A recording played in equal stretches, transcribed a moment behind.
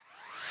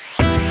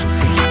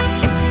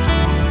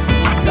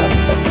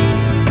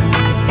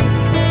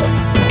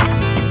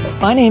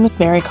My name is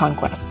Mary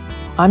Conquest.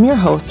 I'm your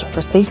host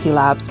for Safety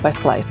Labs by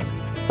Slice,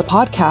 the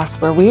podcast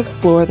where we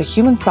explore the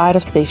human side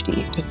of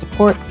safety to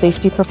support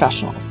safety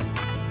professionals.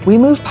 We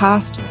move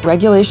past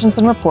regulations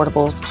and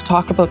reportables to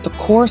talk about the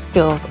core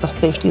skills of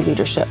safety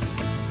leadership: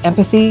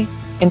 empathy,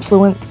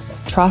 influence,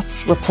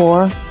 trust,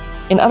 rapport.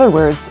 In other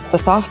words, the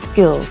soft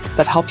skills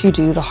that help you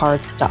do the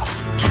hard stuff.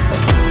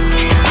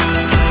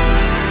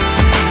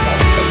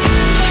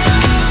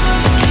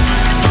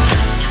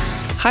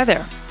 Hi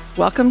there.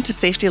 Welcome to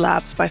Safety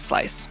Labs by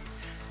Slice.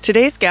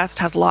 Today's guest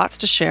has lots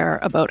to share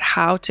about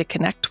how to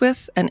connect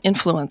with and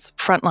influence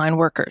frontline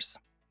workers.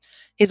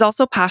 He's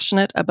also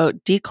passionate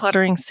about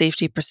decluttering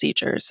safety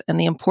procedures and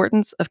the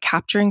importance of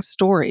capturing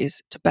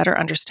stories to better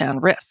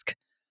understand risk.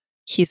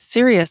 He's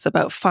serious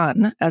about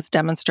fun, as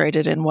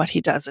demonstrated in what he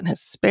does in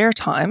his spare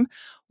time,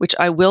 which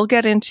I will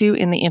get into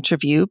in the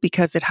interview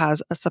because it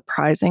has a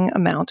surprising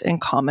amount in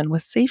common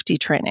with safety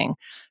training.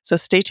 So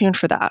stay tuned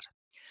for that.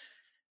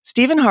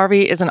 Stephen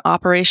Harvey is an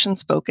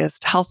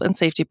operations-focused health and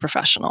safety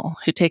professional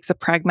who takes a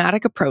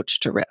pragmatic approach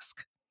to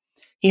risk.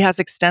 He has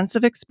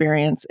extensive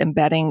experience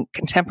embedding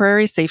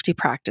contemporary safety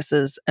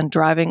practices and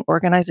driving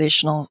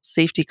organizational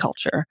safety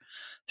culture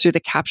through the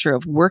capture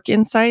of work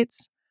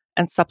insights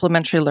and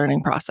supplementary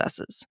learning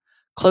processes,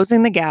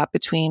 closing the gap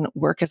between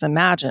work as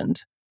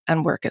imagined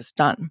and work as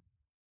done.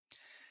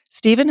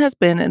 Stephen has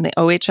been in the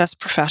OHS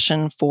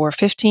profession for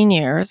 15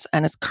 years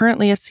and is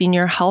currently a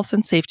senior health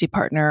and safety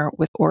partner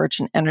with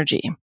Origin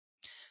Energy.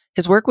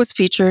 His work was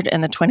featured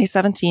in the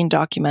 2017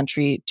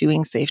 documentary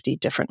Doing Safety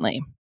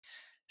Differently.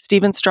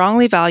 Stephen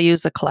strongly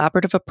values a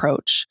collaborative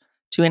approach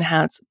to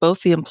enhance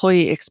both the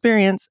employee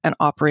experience and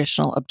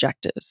operational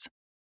objectives,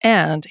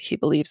 and he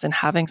believes in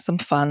having some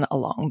fun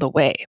along the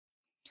way.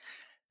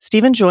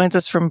 Stephen joins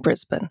us from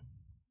Brisbane.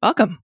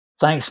 Welcome.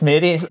 Thanks,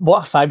 Mary.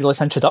 What a fabulous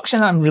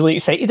introduction. I'm really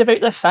excited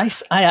about this.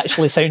 I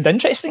actually sound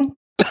interesting.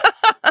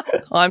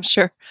 Well,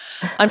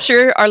 I'm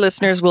sure our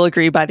listeners will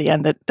agree by the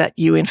end that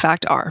you, in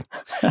fact, are.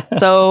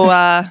 So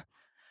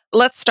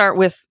let's start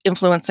with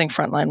influencing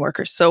frontline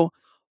workers. So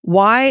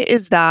why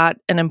is that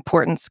an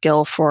important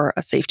skill for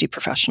a safety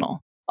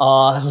professional?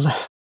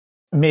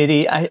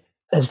 Mary,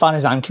 as far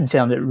as I'm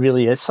concerned, it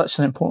really is such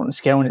an important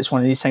skill, and it's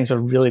one of these things we've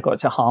really got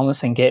to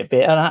harness and get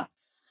better at.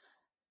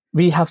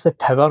 We have the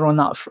power on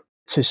that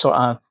to sort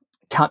of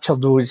capture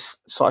those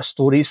sort of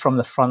stories from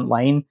the front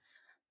line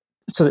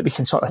so that we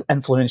can sort of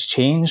influence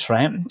change,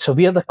 right? So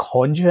we are the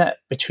conduit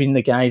between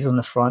the guys on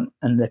the front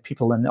and the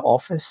people in the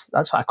office.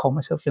 That's what I call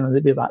myself,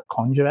 to be that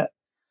conduit.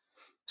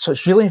 So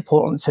it's really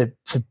important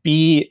to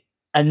be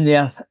in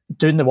there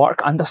doing the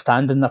work,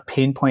 understanding their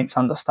pain points,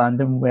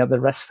 understanding where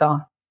the risks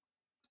are,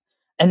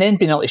 and then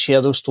being able to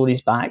share those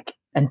stories back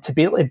and to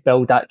be able to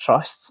build that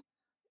trust.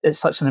 It's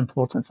such an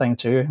important thing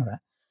too, right?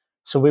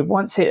 So we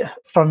want to,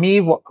 for me,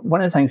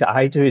 one of the things that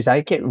I do is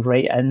I get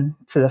right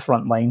into the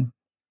front line.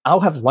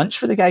 I'll have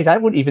lunch with the guys. I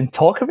won't even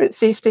talk about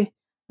safety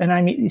when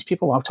I meet these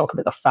people. I'll talk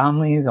about their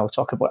families. I'll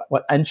talk about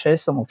what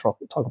interests them. I'll talk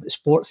about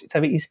sports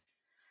activities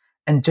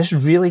and just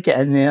really get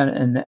in there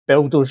and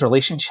build those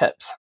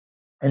relationships.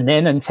 And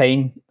then in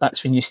time,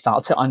 that's when you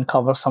start to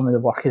uncover some of the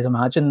work as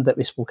imagined that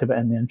we spoke about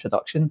in the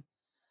introduction.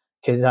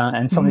 Because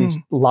in some of these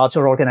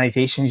larger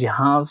organizations you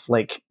have,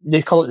 like,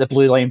 they call it the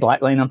blue line,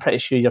 black line. I'm pretty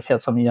sure you've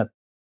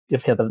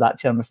heard of that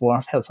term before.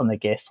 I've heard some of the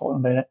guests talking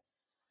about it.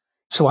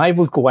 So I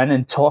would go in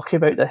and talk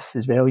about this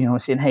as well,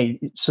 saying, hey,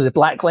 so the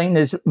black line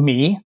is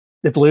me,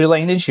 the blue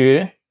line is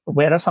you.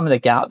 Where are some of the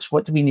gaps?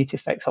 What do we need to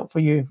fix up for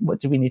you? What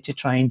do we need to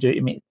try and do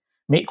to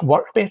make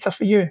work better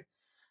for you?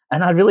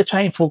 And I really try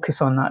and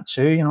focus on that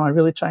too. I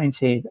really try and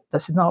say,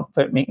 this is not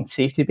about making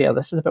safety better.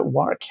 This is about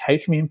work. How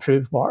can we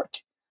improve work?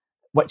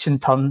 Which in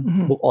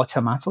turn will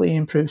automatically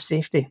improve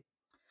safety.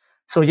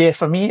 So yeah,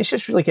 for me, it's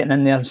just really getting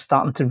in there and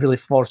starting to really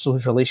forge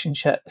those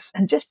relationships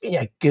and just be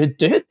a good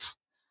dude.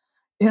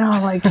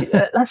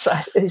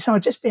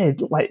 Just be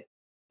like,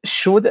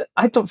 show that.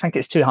 I don't think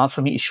it's too hard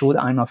for me to show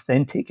that I'm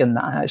authentic and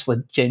that I actually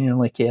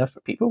genuinely care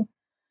for people.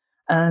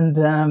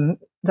 And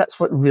that's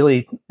what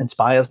really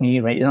inspires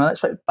me, right?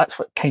 That's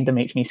what kind of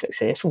makes me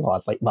successful.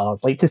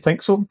 I'd like to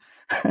think so.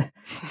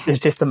 It's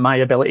just my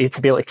ability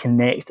to be able to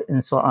connect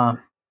and sort of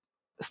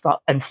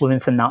start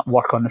influencing that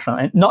work on the front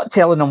end. Not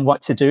telling them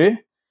what to do,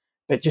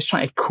 but just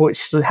trying to coach,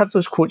 so have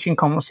those coaching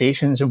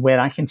conversations and where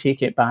I can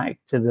take it back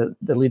to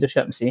the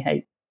leadership and say,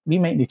 hey, we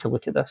might need to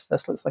look at this.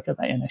 This looks like a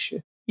bit of an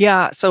issue.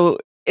 Yeah. So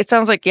it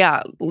sounds like,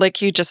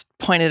 like you just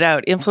pointed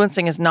out,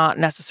 influencing is not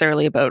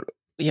necessarily about,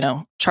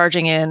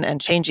 charging in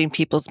and changing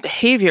people's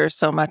behavior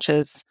so much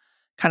as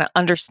kind of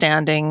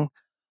understanding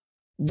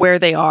where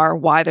they are,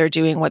 why they're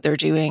doing what they're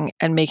doing,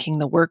 and making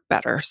the work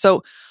better.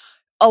 So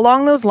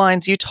along those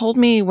lines, you told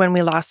me when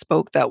we last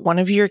spoke that one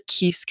of your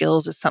key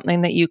skills is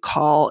something that you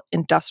call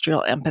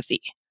industrial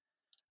empathy.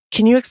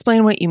 Can you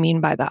explain what you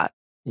mean by that?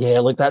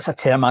 Yeah, look, that's a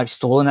term I've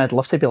stolen. I'd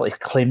love to be able to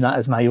claim that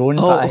as my own.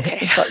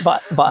 Okay.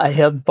 But I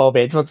heard Bob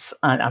Edwards,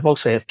 and I've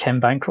also heard Kim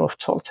Bancroft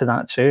talk to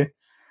that too.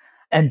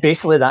 And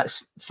basically,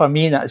 that's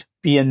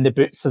being the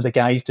boots of the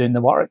guys doing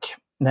the work.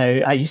 Now,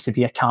 I used to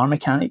be a car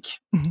mechanic,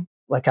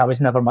 Like, I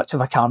was never much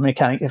of a car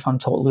mechanic, if I'm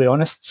totally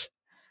honest.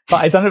 But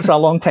I'd done it for a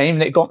long time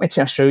and it got me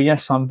to Australia,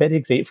 so I'm very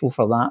grateful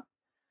for that.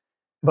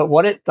 But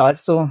what it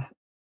does, though,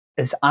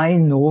 is I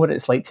know what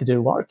it's like to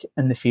do work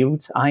in the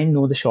field. I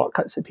know the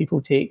shortcuts that people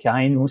take.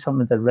 I know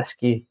some of the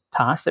risky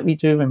tasks that we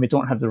do when we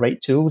don't have the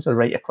right tools or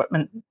right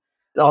equipment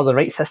or the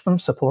right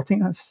systems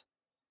supporting us.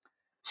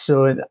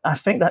 So I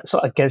think that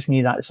sort of gives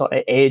me that sort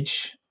of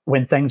edge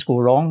when things go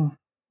wrong.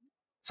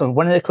 So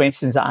one of the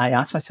questions that I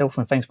ask myself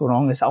when things go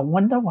wrong is, I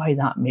wonder why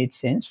that made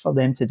sense for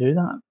them to do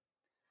that.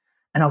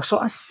 And I'll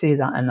sort of say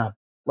that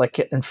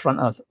in front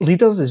of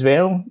leaders as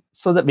well,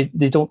 so that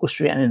they don't go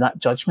straight into that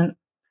judgment.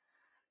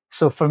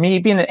 So for me,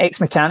 being an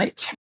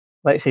ex-mechanic,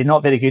 let's say,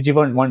 not very good. You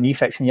wouldn't want me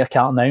fixing your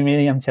car now,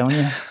 Mary, I'm telling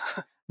you.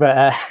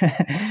 But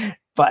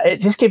but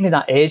it just gave me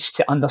that edge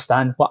to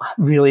understand what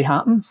really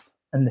happens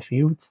in the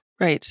field.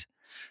 Right.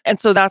 And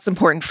so that's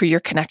important for your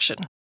connection,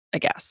 I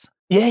guess.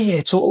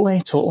 Yeah,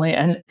 totally.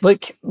 And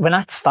like, when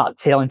I start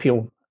telling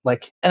people,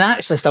 like, and I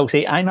actually still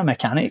say, I'm a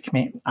mechanic,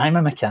 mate. I'm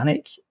a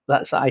mechanic.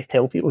 That's what I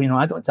tell people.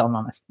 I don't tell them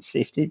I'm a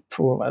safety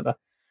pro or whatever.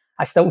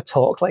 I still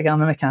talk like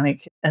I'm a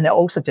mechanic. And it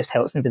also just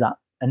helps me with that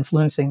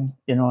influencing,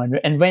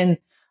 and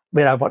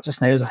where I work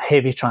just now is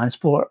heavy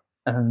transport,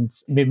 and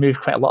we move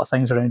quite a lot of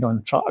things around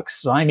on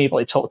trucks. So I'm able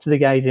to talk to the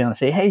guys and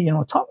say, hey,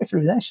 talk me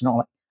through this.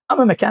 Like, I'm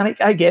a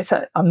mechanic. I get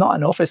it. I'm not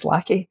an office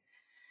lackey.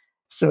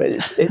 So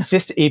it's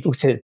just able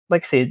to,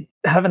 like I said,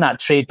 having that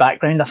trade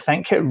background, I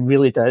think it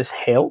really does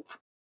help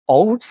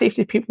all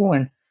safety people.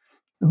 And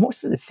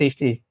most of the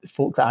safety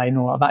folk that I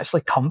know have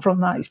actually come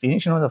from that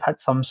experience. They've had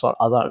some sort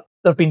of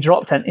they've been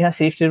dropped into a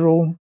safety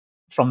role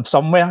from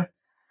somewhere,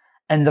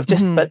 and they've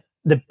just, but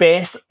the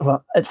best,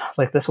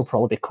 this will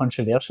probably be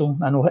controversial.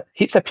 I know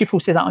heaps of people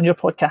say that on your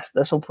podcast.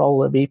 This will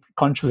probably be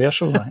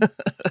controversial.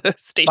 Right?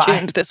 Stay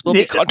tuned. This will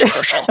be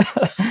controversial.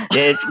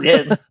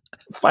 yeah,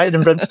 fire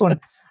and brimstone.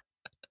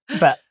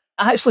 But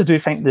I actually do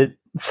think that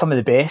some of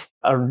the best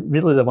are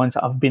really the ones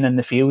that have been in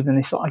the field, and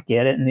they sort of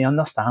get it and they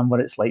understand what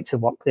it's like to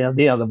work there.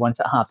 They are the ones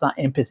that have that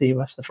empathy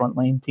with the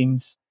frontline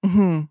teams.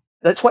 Mm-hmm.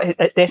 That's what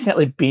it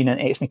definitely, being an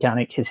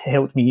ex-mechanic has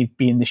helped me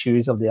be in the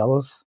shoes of the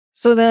others.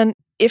 So then,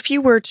 if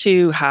you were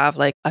to have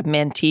like a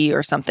mentee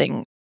or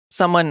something,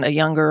 someone, a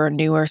younger or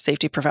newer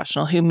safety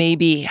professional who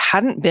maybe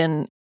hadn't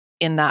been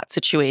in that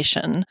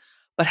situation,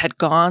 but had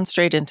gone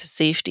straight into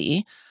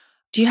safety,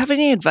 do you have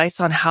any advice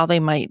on how they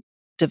might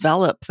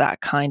develop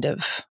that kind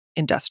of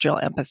industrial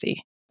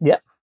empathy? Yeah.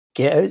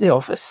 Get out of the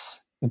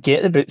office,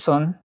 get the boots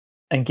on,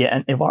 and get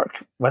into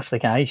work with the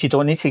guys. You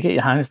don't need to get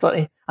your hands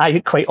dirty. I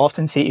quite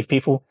often say to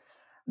people,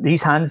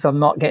 these hands are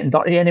not getting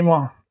dirty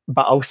anymore,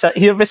 but I'll sit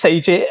here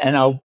beside you and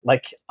I'll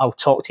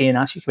talk to you and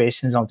ask you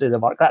questions. I'll do the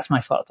work. That's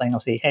my sort of thing. I'll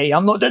say, hey,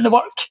 I'm not doing the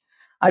work.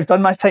 I've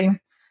done my time.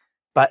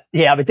 But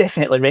yeah, I would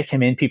definitely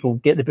recommend people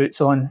get the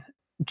boots on,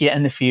 get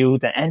in the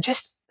field, and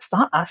just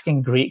start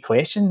asking great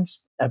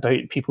questions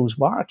about people's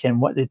work and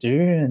what they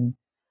do.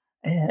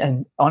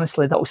 And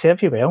honestly, that will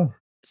serve you well.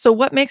 So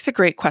what makes a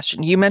great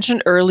question? You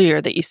mentioned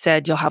earlier that you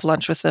said you'll have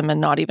lunch with them and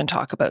not even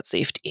talk about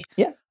safety.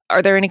 Yeah.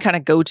 Are there any kind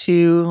of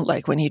go-to,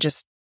 like when you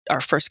just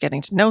are first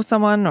getting to know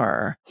someone,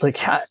 or? Like,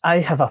 I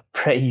have a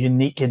pretty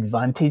unique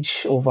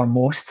advantage over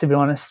most, to be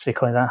honest,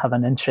 because I have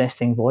an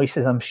interesting voice,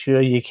 as I'm sure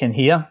you can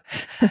hear.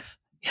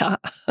 Yeah.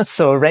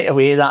 So right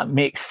away, that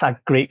makes a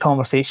great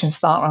conversation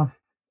starter.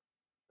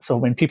 So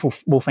when people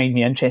will find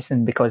me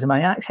interesting because of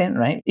my accent,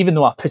 right? Even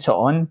though I put it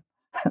on.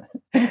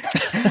 I'm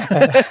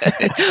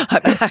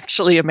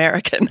actually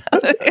American.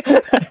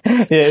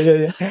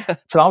 Yeah.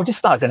 So I'll just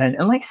start going in,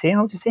 and like saying,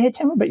 I'll just say, hey,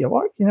 tell me about your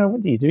work.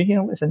 What do you do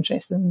here? What's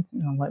interesting?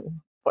 Like,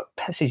 what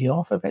pisses you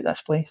off about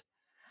this place?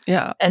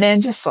 Yeah. And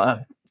then just sort of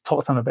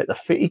talk to them about the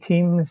footy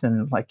teams,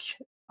 and like,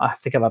 I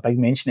have to give a big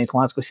mention to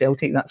Glasgow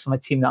Celtic. That's my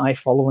team that I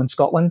follow in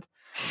Scotland.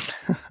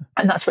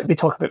 And that's what we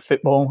talk about,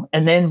 football.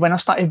 And then when I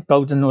started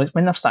building those,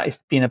 when I've started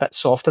being a bit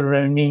softer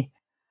around me,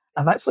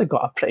 I've actually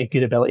got a pretty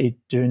good ability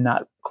doing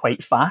that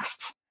quite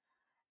fast.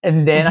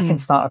 And then I can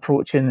start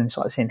approaching and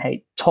sort of saying,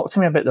 hey, talk to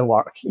me about the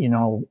work.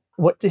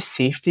 What does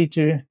safety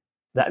do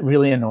that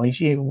really annoys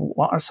you?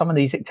 What are some of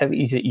these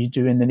activities that you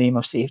do in the name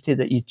of safety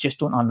that you just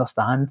don't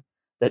understand,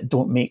 that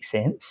don't make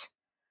sense?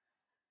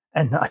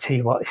 And I tell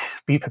you what,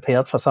 be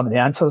prepared for some of the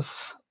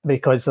answers,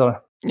 because some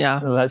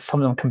of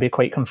them can be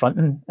quite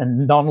confronting.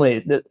 And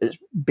normally it's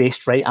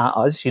based right at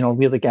us.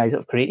 We're the guys that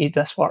have created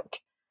this work.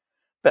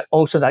 But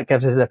also that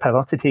gives us the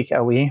power to take it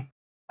away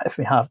if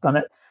we have done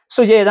it.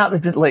 So yeah, that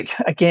would be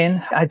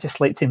again, I just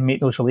like to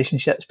make those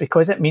relationships,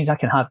 because it means I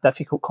can have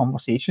difficult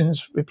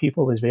conversations with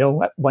people as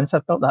well. Once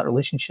I've built that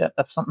relationship,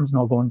 if something's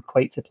not going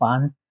quite to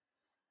plan,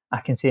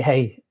 I can say,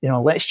 hey,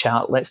 let's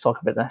chat, let's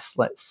talk about this.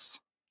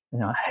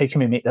 How can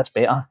we make this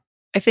better?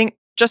 I think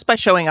just by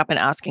showing up and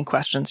asking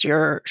questions,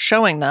 you're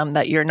showing them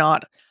that you're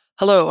not,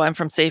 hello, I'm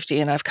from safety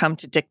and I've come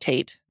to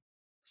dictate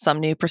some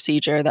new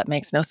procedure that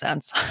makes no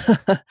sense.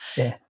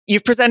 Yeah.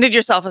 You've presented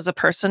yourself as a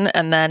person,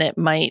 and then it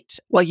might,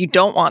 you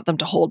don't want them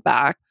to hold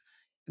back.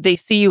 They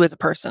see you as a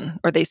person,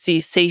 or they see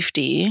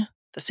safety,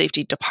 the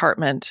safety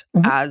department,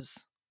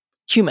 as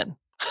human.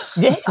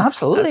 Yeah,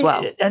 absolutely. as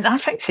well. And I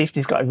think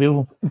safety's got a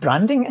real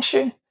branding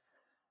issue.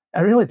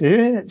 I really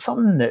do. It's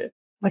something that,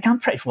 like, I'm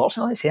pretty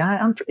fortunate. Let's say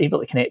I'm able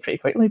to connect pretty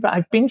quickly, but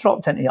I've been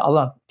dropped into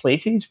other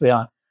places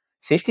where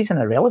safety's an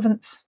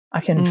irrelevance.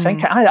 I can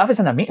think. I was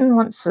in a meeting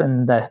once,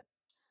 and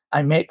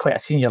I met quite a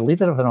senior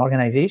leader of an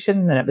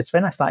organisation, and it was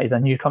when I started a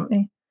new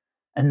company.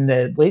 And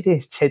the lady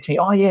said to me,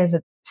 "Oh yeah,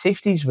 the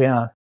safety's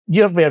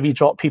you're where we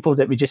drop people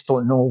that we just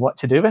don't know what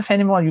to do with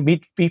anymore.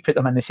 We put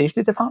them in the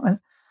safety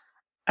department."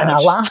 And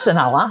Ouch. I laughed,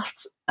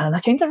 and I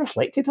kind of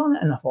reflected on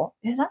it, and I thought,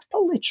 yeah, that's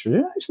probably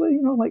true, actually.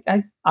 Like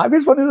I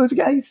was one of those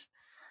guys.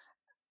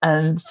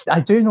 And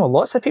I do know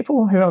lots of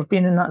people who have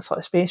been in that sort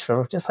of space where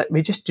we're just like,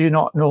 we just do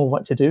not know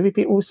what to do with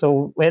people.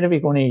 So where are we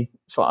going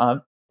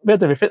to where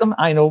do we put them?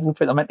 I know we'll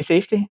put them into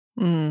safety.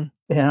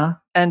 Yeah.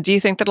 And do you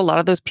think that a lot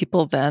of those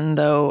people then,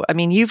 though, I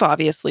mean, you've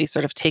obviously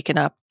sort of taken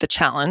up the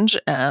challenge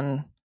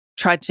and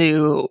tried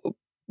to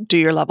do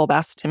your level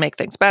best to make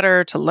things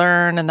better, to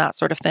learn and that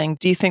sort of thing.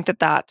 Do you think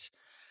that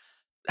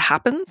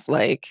happens?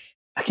 Like,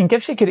 I can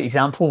give you a good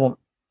example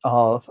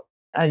of,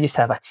 I used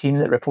to have a team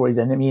that reported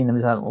into me, and there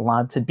was a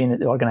lad who'd been at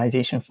the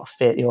organisation for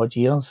 30 odd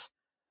years.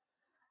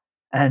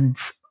 And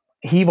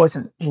he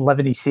wasn't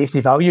living his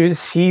safety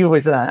values. He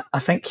was, I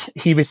think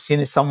he was seen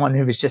as someone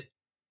who was just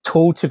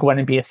told to go in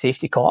and be a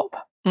safety cop.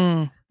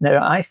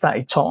 Now, I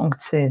started talking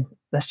to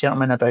this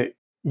gentleman about,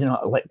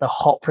 like the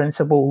HOT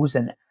principles,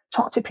 and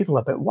talk to people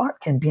about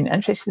work and being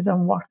interested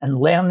in work and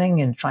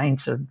learning and trying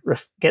to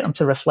get them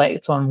to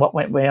reflect on what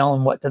went well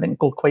and what didn't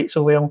go quite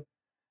so well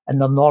in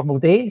their normal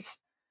days.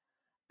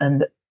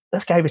 And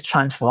this guy was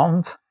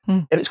transformed.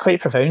 It was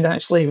quite profound,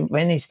 actually,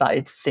 when he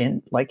started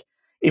saying, like,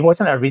 he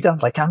wasn't a reader.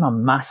 Like, I'm a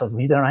massive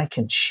reader. I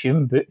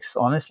consume books,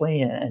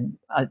 honestly, and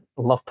I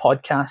love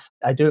podcasts.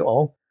 I do it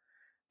all.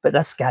 But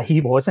this guy,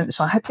 he wasn't.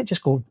 So I had to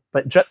just go,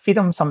 but drip feed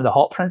him some of the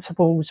HOT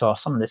principles or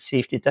some of the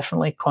safety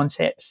differently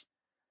concepts.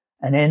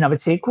 And then I would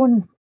say,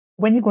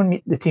 when you go and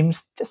meet the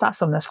teams, just ask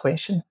them this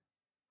question.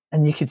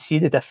 And you could see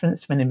the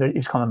difference when he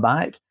was coming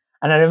back.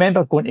 And I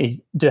remember going to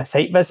do a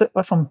site visit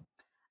with him.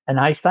 And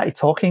I started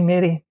talking,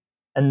 Mary.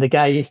 And the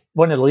guy,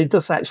 one of the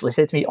leaders, actually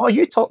said to me, "Oh,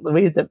 you talk the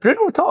way that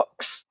Bruno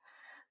talks.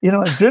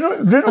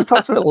 Bruno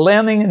talks about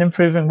learning and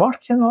improving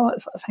work and all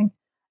that sort of thing."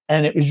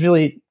 And it was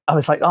really, I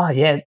was like, oh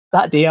yeah,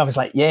 that day I was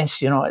like, yes,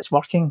 it's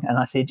working. And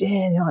I said,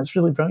 yeah, it's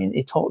really brilliant.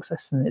 He talks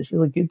this, and it's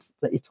really good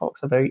that he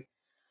talks about,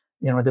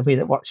 the way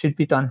that work should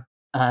be done.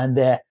 And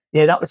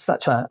that was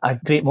such a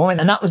great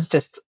moment. And that was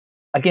just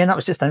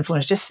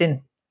influence, just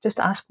saying, just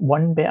ask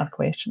one better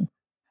question.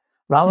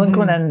 Rather than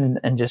going in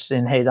and just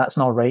saying, hey, that's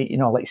not right,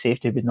 like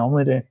safety would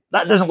normally do.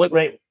 That doesn't look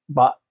right,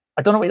 but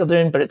I don't know what you're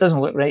doing, but it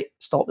doesn't look right.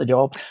 Stop the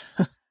job.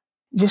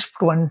 Just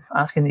go in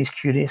asking these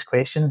curious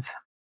questions.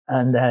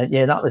 And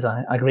that was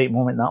a great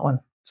moment, that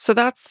one. So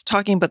that's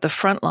talking about the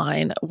front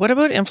line. What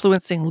about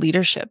influencing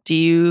leadership? Do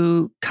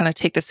you kind of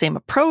take the same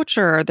approach,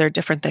 or are there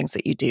different things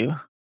that you do?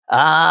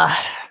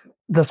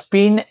 There's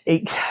been,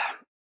 in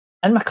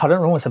my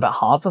current role, it's a bit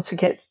harder to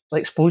get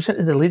exposure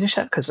to the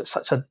leadership because it's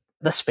such a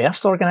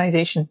dispersed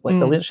organisation. Like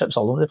the leadership's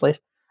all over the place,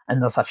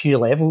 and there's a few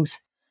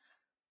levels.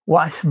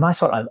 My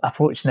sort of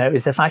approach now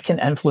is, if I can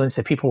influence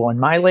the people on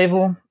my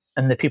level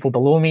and the people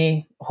below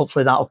me,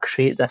 hopefully that'll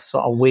create this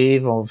sort of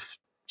wave of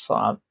sort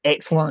of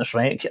excellence,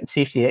 right?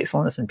 Safety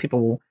excellence, and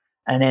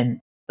and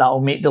then that'll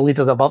make the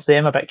leaders above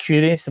them a bit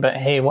curious about,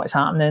 hey, what's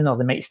happening, or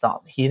they might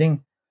start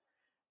hearing.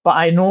 But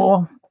I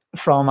know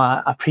from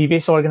a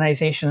previous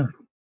organisation,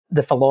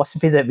 the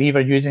philosophy that we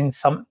were using,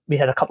 we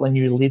had a couple of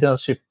new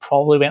leaders who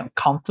probably weren't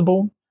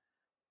comfortable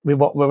with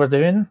what we were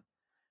doing.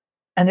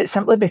 And it's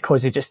simply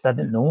because they just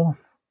didn't know,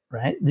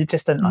 right? They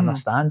just didn't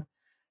understand.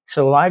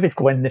 So I would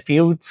go in the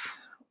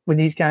fields with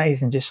these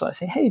guys and just sort of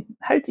say, hey,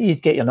 how do you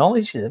get your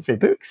knowledge? Is it through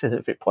books? Is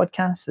it through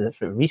podcasts? Is it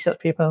through research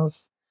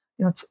papers?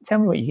 Tell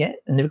me what you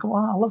get. And they would go,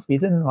 I love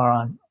reading, or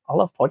I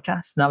love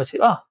podcasts. And I would say,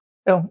 oh,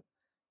 well,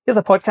 here's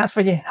a podcast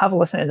for you. Have a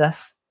listen to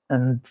this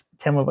and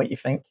tell me what you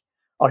think.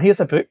 Or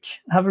here's a book.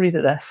 Have a read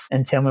of this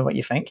and tell me what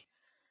you think.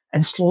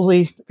 And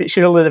slowly but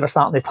surely they were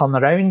starting to turn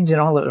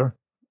around,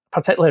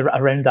 particularly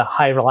around the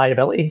high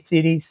reliability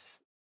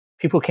theories.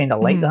 People kind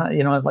of like that,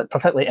 like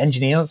particularly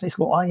engineers. They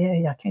go, oh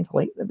yeah, I kind of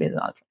like the way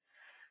that.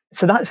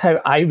 So that's how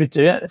I would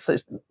do it. So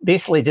it's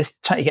basically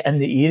just trying to get in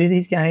the ear of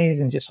these guys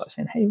and just sort of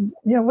saying, hey,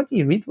 what do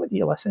you read? What do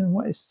you listen?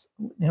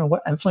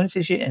 What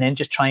influences you? And then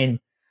just try and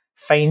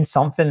find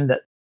something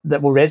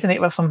that will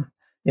resonate with them.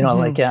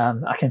 Like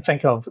I can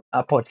think of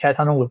a podcast.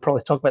 I know we'll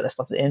probably talk about this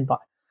stuff at the end, but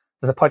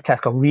there's a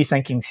podcast called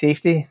Rethinking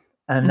Safety.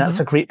 And that's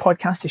a great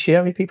podcast to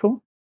share with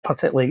people,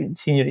 particularly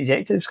senior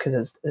executives, because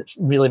it's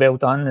really well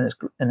done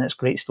and it's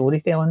great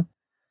storytelling.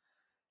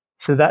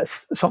 So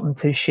that's something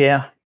to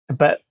share.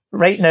 But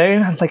right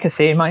now, like I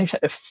say, and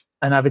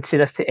I would say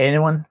this to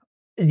anyone,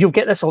 you'll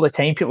get this all the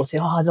time. People say,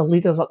 oh, the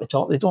leaders at the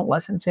top, they don't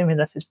listen to me.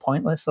 This is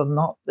pointless.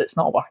 It's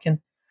not working.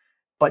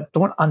 But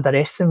don't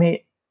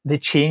underestimate the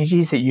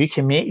changes that you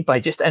can make by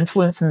just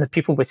influencing the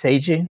people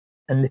beside you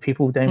and the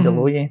people down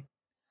below you.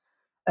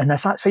 And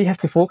if that's where you have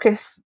to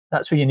focus,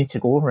 that's where you need to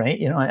go, right?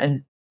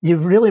 And you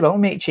really will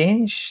make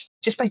change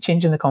just by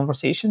changing the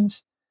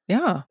conversations.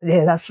 Yeah.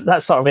 Yeah,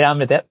 that's sort of where I'm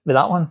with that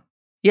one.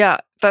 Yeah,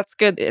 that's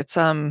good. It's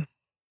kind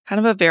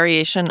of a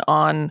variation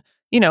on,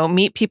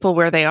 meet people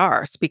where they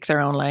are, speak their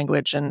own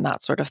language and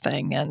that sort of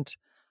thing. And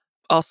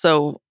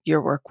also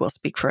your work will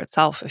speak for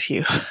itself if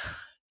you,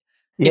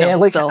 Yeah,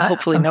 look, they'll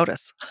hopefully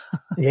notice.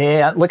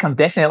 yeah, look, I'm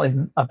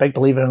definitely a big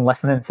believer in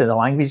listening to the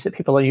language that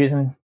people are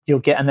using. You'll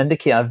get an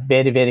indicator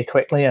very, very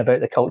quickly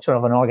about the culture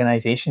of an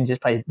organisation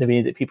just by the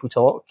way that people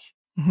talk.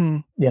 Mm-hmm.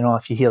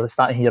 If you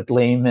start to hear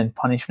blame and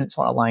punishment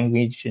sort of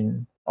language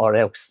or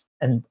else,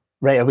 and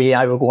right away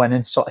I will go in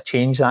and sort of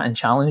change that and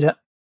challenge it.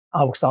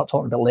 I will start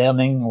talking about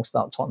learning. I'll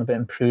start talking about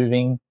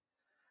improving,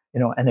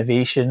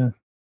 innovation.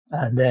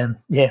 And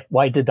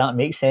why did that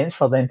make sense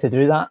for them to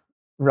do that?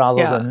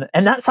 Rather than,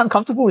 and that's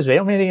uncomfortable as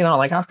well. Maybe,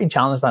 like I've been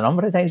challenged a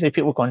number of times with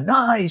people going,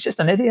 "Nah, he's just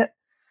an idiot."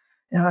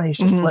 He's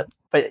just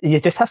but you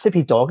just have to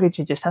be dogged.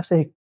 You just have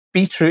to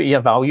be true to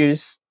your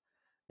values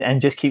and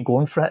just keep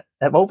going for it.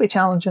 It will be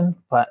challenging,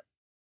 but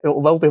it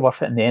will be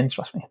worth it in the end,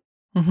 trust me.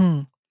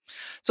 Mm-hmm.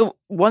 So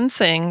one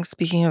thing,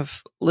 speaking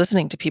of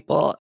listening to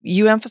people,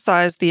 you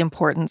emphasize the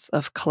importance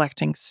of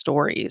collecting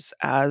stories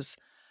as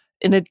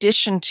in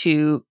addition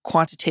to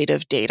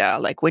quantitative data.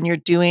 Like when you're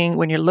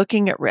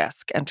looking at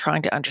risk and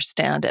trying to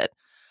understand it,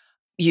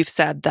 you've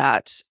said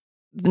that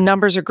the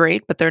numbers are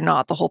great, but they're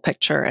not the whole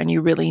picture. And you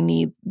really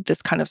need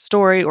this kind of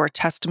story or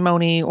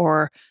testimony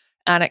or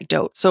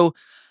anecdote. So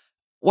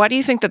why do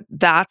you think that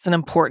that's an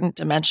important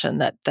dimension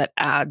that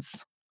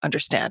adds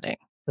understanding?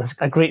 There's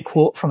a great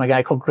quote from a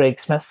guy called Greg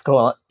Smith.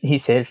 He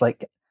says,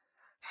 like,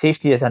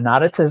 safety is a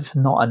narrative,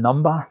 not a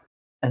number.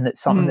 And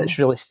it's something that's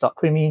really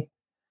stuck with me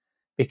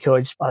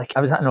because, like, I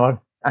was at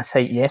a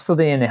site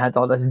yesterday and they had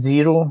all this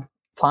zero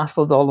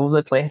plastered all over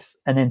the place.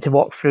 And then to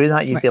walk through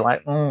that, you'd be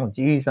like, oh,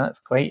 geez, I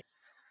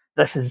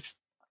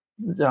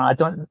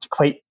don't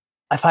quite,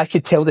 if I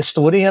could tell the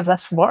story of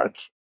this work,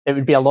 it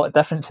would be a lot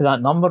different to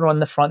that number on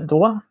the front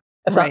door,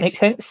 if that makes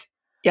sense.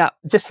 Yeah.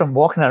 Just from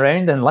walking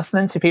around and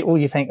listening to people,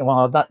 you think,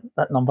 well, that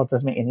number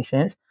doesn't make any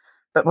sense.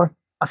 But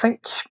I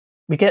think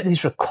we get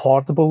these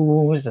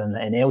recordables and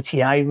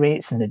LTI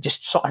rates, and they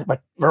just sort of,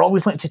 we're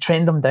always looking to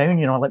trend them down,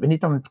 like we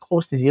need them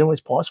close to zero as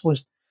possible.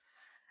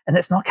 And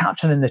it's not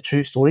capturing the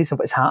true stories of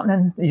what's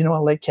happening.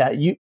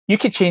 You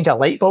could change a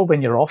light bulb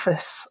in your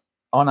office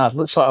on a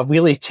sort of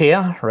wheelie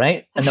chair,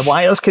 right? And the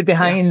wires could be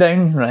hanging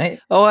down,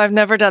 right? Oh, I've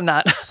never done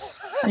that.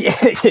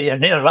 Yeah,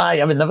 neither have I.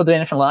 I would never do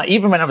anything like that.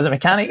 Even when I was a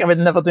mechanic, I would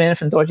never do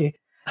anything dodgy.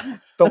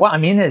 But what I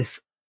mean is,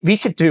 we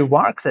could do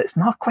work that's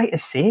not quite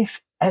as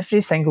safe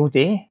every single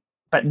day,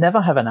 but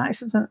never have an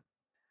accident.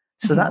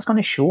 So that's going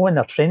to show in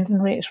their trending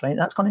rates, right?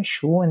 That's going to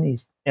show in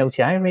these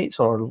LTI rates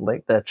or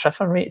like the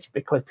TRIFR rates,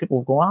 because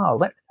people go,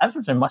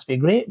 everything must be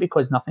great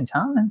because nothing's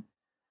happening.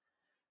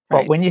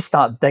 But when you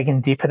start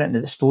digging deeper into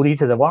the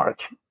stories of the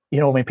work,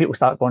 when people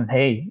start going,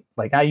 hey,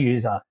 like I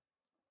use a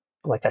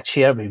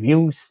chair with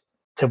wheels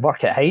to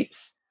work at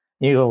heights,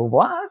 you go,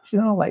 what?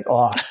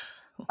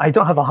 I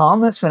don't have a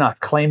harness when I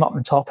climb up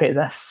on top of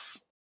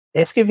this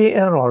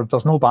excavator, or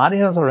there's no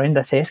barriers around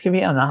this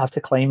excavator and I have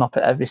to climb up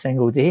it every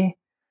single day.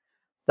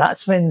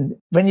 That's when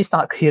you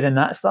start hearing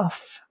that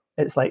stuff,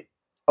 it's like,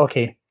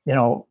 okay,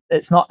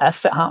 it's not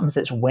if it happens,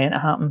 it's when it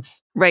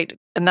happens. Right.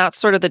 And that's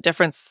sort of the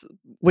difference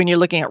when you're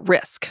looking at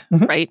risk,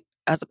 right?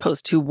 As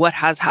opposed to what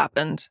has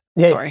happened.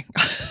 Yeah. Sorry.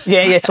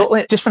 yeah,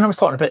 totally. Just when I was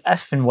talking about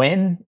if and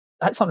when,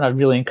 that's something I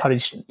really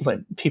encourage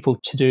people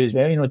to do as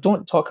well.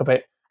 Don't talk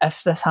about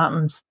if this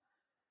happens,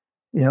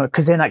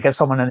 because then that gives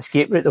someone an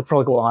escape route. They'll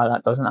probably go,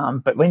 that doesn't happen.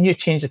 But when you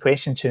change the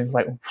question to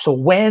so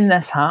when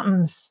this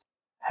happens,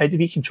 how do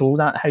we control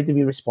that? How do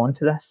we respond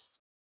to this?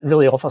 It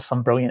really offers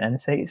some brilliant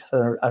insights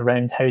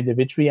around how they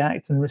would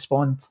react and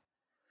respond.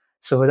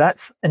 So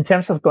that's, in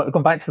terms of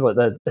going back to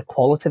the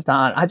qualitative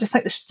data, I just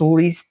think the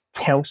stories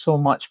tell so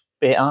much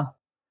better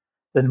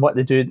than what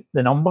they do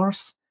the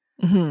numbers.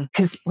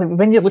 Because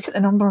when you look at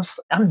the numbers,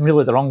 I'm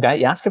really the wrong guy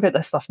to ask about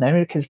this stuff now,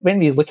 because when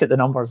we look at the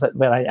numbers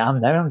where I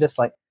am now, I'm just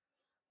like,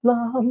 la,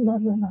 la,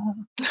 la,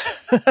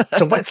 la.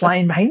 So what's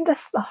lying behind this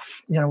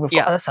stuff? We've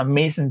got this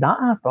amazing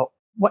data, but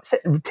what's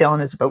it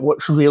telling us about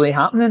what's really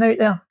happening out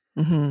there?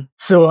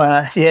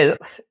 So,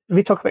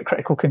 we talk about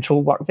critical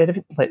control work,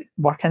 like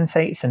work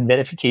insights and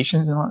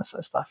verifications and all that sort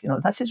of stuff.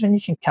 This is when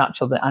you can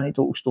capture the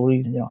anecdotal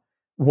stories and,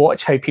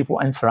 watch how people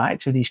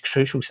interact with these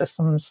crucial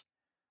systems.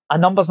 A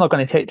number's not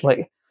going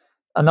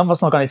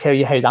to tell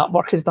you how that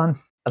work is done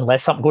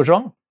unless something goes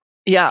wrong.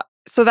 Yeah.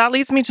 So that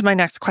leads me to my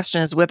next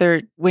question is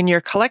whether when you're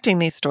collecting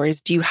these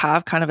stories, do you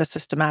have kind of a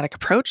systematic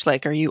approach?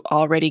 Like, are you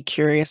already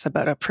curious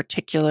about a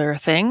particular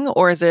thing,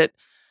 or is it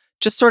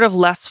just sort of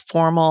less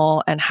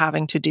formal and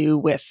having to do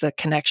with the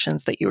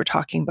connections that you were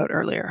talking about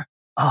earlier?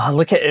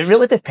 Look, it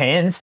really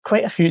depends.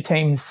 Quite a few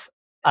times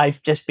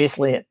I've just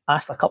basically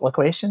asked a couple of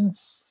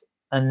questions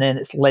and then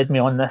it's led me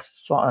on this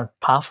sort of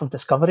path of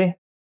discovery.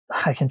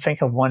 I can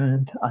think of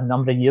one a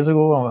number of years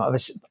ago.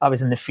 I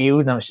was in the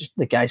field and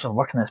the guys were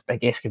working on this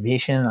big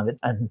excavation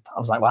and I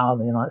was like, wow,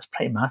 it's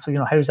pretty massive.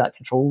 How's that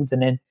controlled?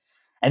 And then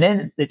And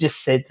then they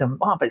just said to him,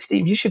 "Oh, but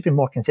Steve, you should be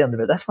more concerned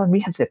about this one. We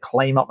have to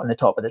climb up on the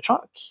top of the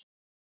truck."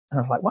 And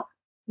I was like, "What?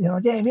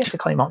 Yeah, we have to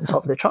climb up on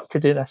top of the truck to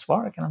do this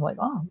work." And I'm like,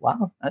 "Oh,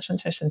 wow, that's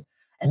interesting."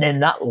 And then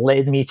that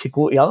led me to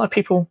go to other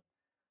people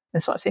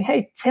and sort of say,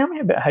 "Hey, tell me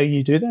about how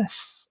you do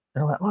this."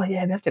 And they're like, "Oh,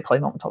 yeah, we have to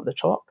climb up on top of the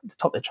truck. The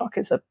top of the truck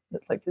is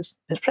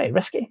it's pretty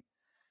risky."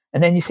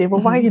 And then you say,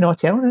 "Well, why are you not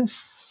telling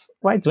us?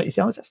 Why don't you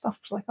tell us that stuff?"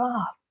 It's like,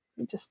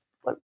 we just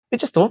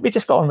don't. We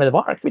just get on with the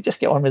work. We just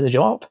get on with the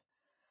job.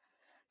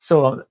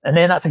 So, and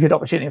then that's a good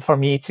opportunity for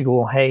me to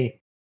go,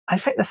 "Hey, I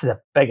think this is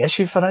a big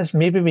issue for us.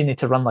 Maybe we need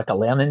to run like a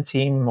learning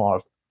team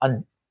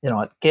and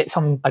get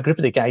a group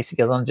of the guys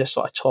together and just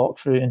sort of talk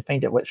through and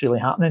find out what's really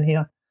happening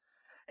here."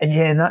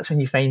 And that's when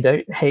you find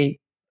out, hey,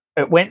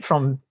 it went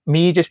from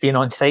me just being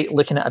on site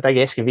looking at a big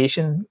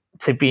excavation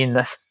to being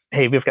this,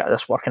 hey, we've got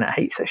this working at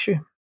heights issue.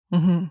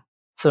 Mm-hmm.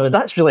 So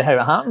that's really how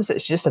it happens.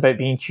 It's just about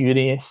being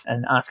curious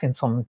and asking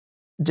some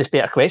just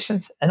better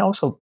questions, and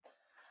also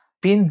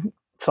being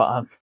sort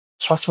of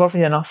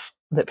trustworthy enough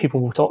that people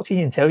will talk to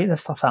you and tell you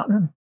this stuff's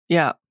happening.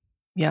 Yeah,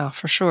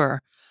 for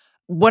sure.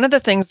 One of the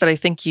things that I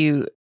think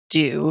you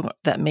do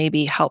that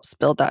maybe helps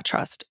build that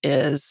trust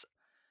is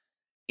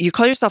you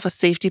call yourself a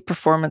safety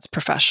performance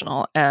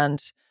professional,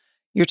 and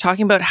you're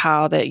talking about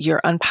how that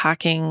you're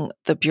unpacking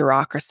the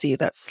bureaucracy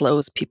that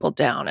slows people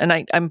down. And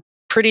I'm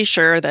pretty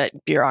sure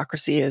that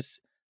bureaucracy is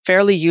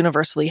fairly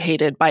universally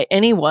hated by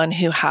anyone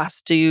who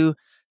has to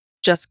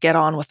just get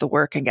on with the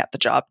work and get the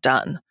job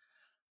done.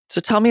 So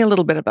tell me a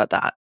little bit about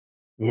that.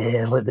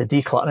 Yeah, like the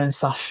decluttering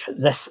stuff.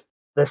 This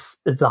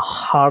is the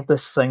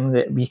hardest thing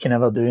that we can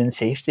ever do in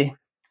safety,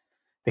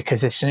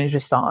 because as soon as we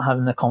start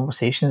having the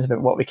conversations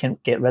about what we can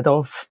get rid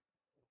of,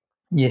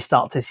 you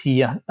start to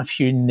see a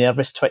few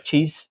nervous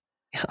twitches.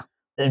 Yeah.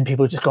 And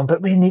people just going,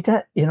 "But we need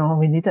it,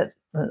 we need it.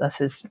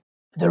 This is,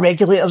 the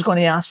regulator's going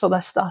to ask for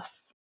this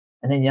stuff."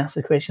 And then you ask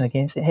the question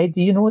again, say, "Hey,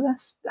 do you know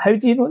this? How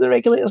do you know the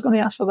regulator's going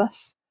to ask for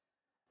this?"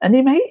 And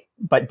they might,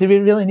 but do we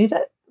really need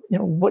it?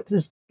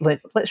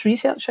 Let's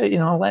research it,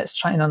 let's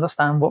try and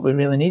understand what we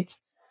really need.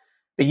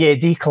 But yeah,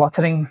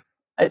 decluttering,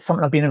 it's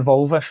something I've been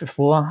involved with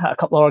before at a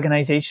couple of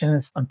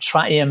organisations. I'm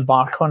trying to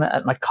embark on it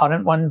at my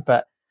current one,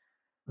 but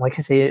like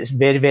I say, it's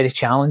very, very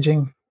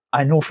challenging.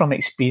 I know from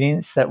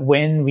experience that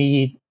when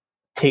we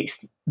take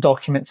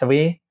documents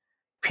away,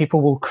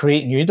 people will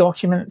create new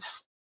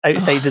documents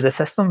outside of the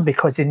system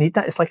because they need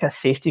that. It's like a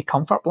safety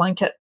comfort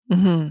blanket.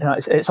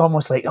 Mm-hmm. It's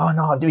almost like, "Oh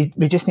no,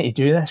 we just need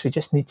to do this. We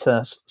just need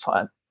to sort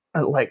of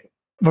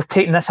we're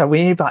taking this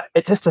away, but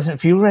it just doesn't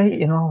feel right,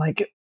 and we're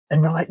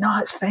like, no,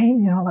 it's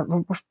fine,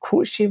 we've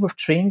coached you, we've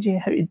trained you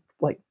how to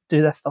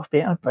do this stuff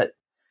better, but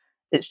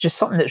it's just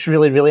something that's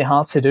really, really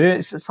hard to do.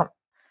 It's something,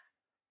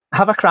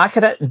 have a crack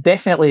at it.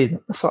 Definitely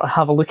sort of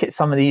have a look at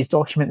some of these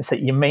documents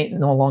that you might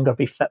no longer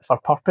be fit for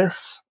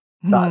purpose.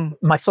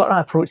 But my sort of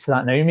approach to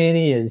that now,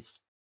 Mary,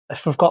 is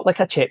if we've got like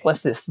a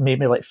checklist that's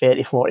maybe like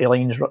 30, 40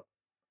 lines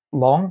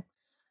long,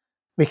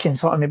 we can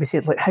sort of maybe say,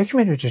 like, how can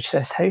we reduce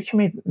this? How can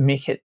we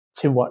make it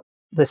to what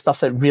the stuff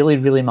that really,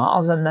 really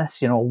matters in this?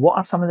 What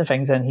are some of the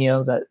things in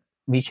here that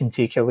we can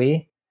take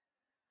away?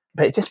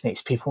 But it just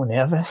makes people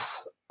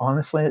nervous.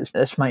 Honestly,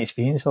 it's my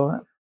experience of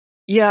it.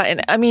 Yeah,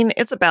 and I mean,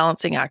 it's a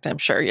balancing act, I'm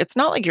sure. It's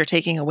not like you're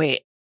taking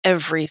away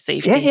every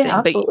safety thing,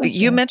 absolutely. But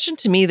you mentioned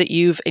to me that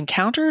you've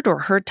encountered or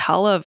heard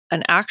tell of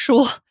an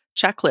actual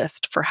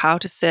checklist for how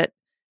to sit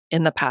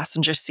in the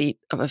passenger seat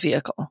of a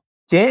vehicle.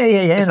 Yeah.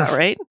 Is that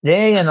right?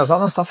 Yeah, and there's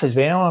other stuff as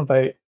well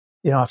about,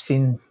 I've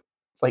seen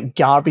like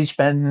garbage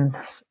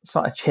bins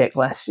sort of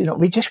checklists.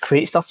 We just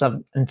create stuff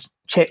and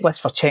checklists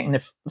for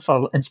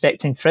for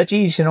inspecting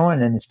fridges,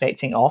 and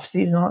inspecting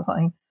offices and all that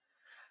thing.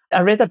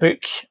 I read a book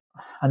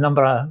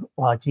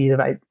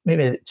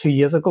maybe 2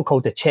 years ago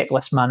called The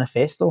Checklist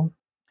Manifesto.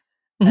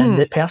 Mm-hmm. And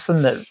the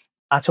person that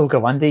Atul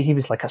Gawande, he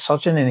was like a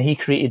surgeon and he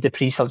created the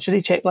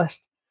pre-surgery checklist.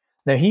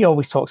 Now, he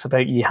always talks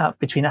about you have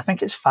between, I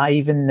think it's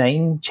 5 and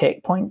 9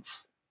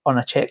 checkpoints on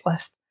a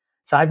checklist.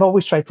 So I've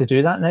always tried to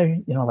do that now,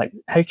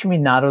 how can we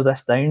narrow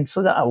this down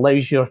so that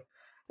allows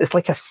it's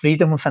like a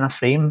freedom within a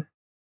frame.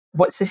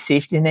 What's the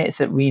safety nets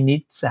that we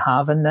need to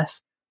have in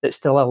this that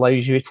still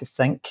allows you to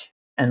think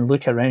and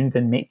look around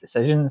and make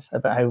decisions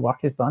about how work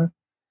is done?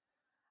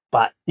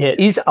 But yeah,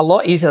 it's a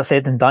lot easier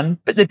said than done.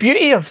 But the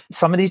beauty of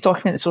some of these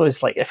documents, so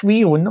is like if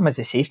we own them as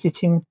a safety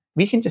team,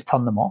 we can just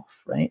turn them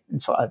off, right?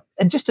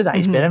 And just do that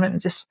experiment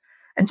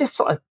and just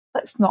sort of,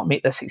 let's not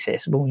make this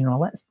accessible.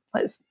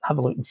 Let's have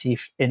a look and see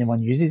if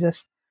anyone uses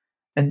this.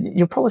 And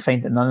you'll probably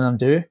find that none of them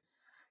do.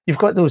 You've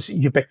got those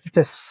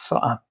ubiquitous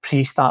sort of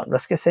pre-start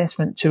risk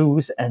assessment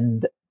tools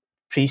and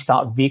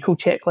pre-start vehicle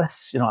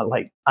checklists.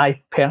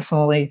 I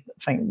personally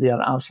think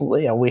they're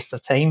absolutely a waste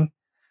of time.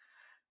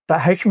 But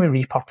how can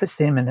we repurpose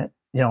them and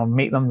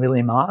make them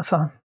really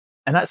matter?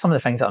 And that's some of the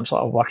things that I'm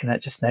sort of working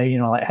at just now.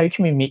 How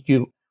can we make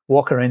you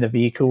walk around the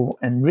vehicle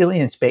and really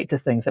inspect the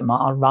things that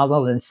matter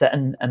rather than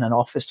sitting in an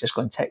office just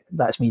going, tick,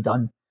 that's me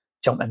done,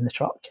 jump in the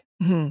truck.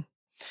 Mm-hmm.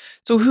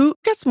 So who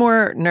gets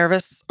more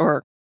nervous,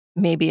 or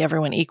maybe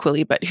everyone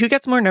equally, but who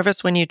gets more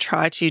nervous when you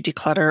try to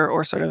declutter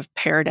or sort of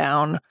pare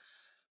down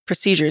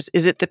procedures,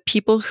 is it the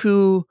people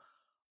who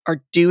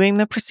are doing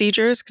the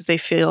procedures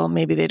because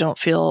maybe they don't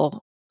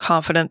feel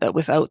confident that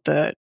without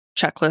the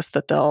checklist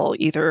that they'll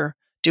either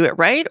do it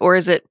right? Or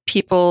is it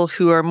people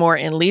who are more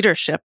in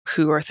leadership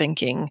who are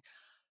thinking,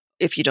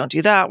 if you don't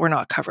do that, we're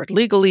not covered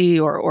legally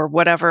or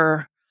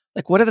whatever?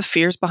 Like, what are the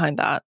fears behind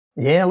that?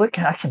 Yeah, look,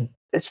 I can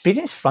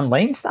experience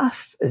frontline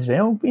staff as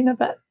well being a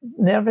bit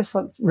nervous,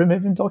 like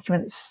removing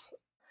documents.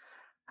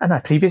 In a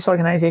previous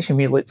organisation,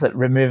 we looked at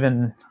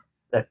removing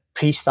the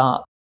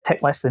pre-start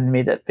tick list and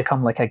made it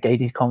become like a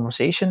guided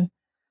conversation.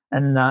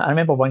 And I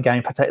remember one guy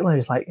in particular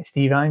was like,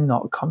 Steve, I'm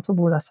not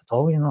comfortable with this at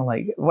all.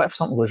 Like, what if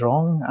something goes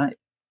wrong?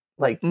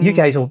 You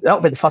guys,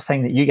 that'll be the first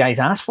thing that you guys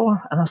ask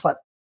for. And I was like,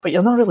 but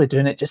you're not really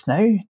doing it just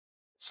now.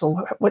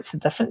 So what's the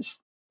difference?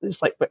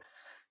 It's like,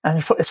 and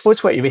I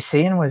suppose what you were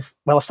saying was,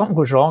 well, if something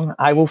goes wrong,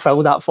 I will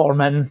fill that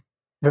form in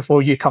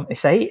before you come to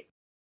site.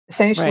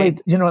 Essentially,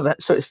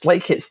 right. So it's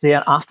like it's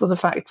there after the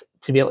fact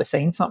to be able to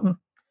sign something.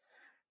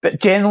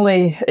 But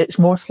generally, it's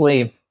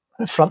mostly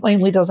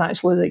frontline leaders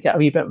actually that get a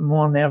wee bit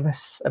more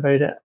nervous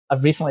about it.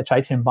 I've recently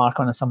tried to embark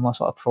on a similar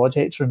sort of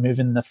project,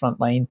 removing the front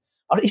line,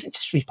 or even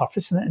just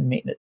repurposing it and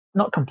making it,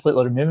 not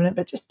completely removing it,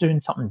 but just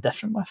doing something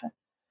different with it.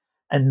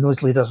 And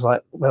those leaders are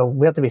like, well,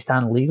 where do we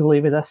stand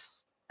legally with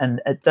this? And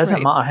it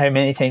doesn't matter how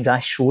many times I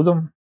show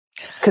them.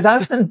 Because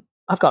I've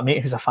got a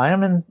mate who's a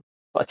fireman,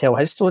 but I tell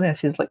his story and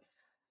he's like,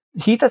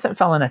 he doesn't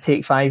fill in a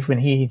take 5 when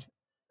he's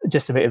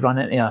just about to run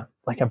into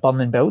a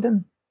burning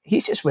building.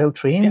 He's just well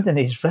trained and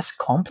he's risk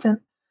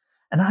competent.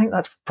 And I think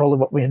that's probably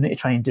what we need to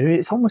try and do.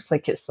 It's almost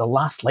like it's the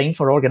last line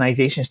for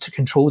organisations to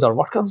control their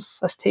workers,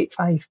 this take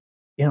 5.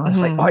 It's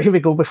like, oh, here we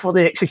go, before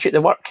they execute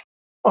the work.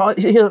 Oh,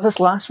 here's this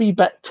last wee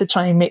bit to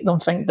try and make them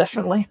think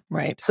differently.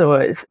 Right. So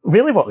it's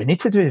really what we need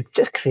to do,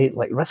 just create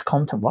like risk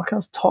competent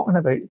workers, talking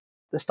about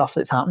the stuff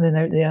that's happening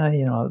out there,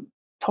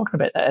 talking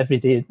about that every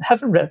day.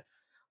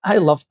 I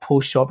love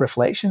post-job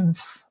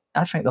reflections.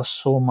 I think there's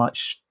so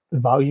much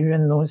value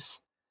in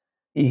those.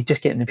 You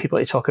just getting the people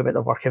to talk about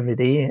their work every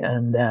day,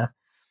 and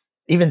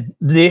even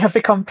they have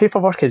become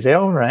paperwork as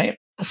well, right?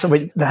 So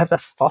we have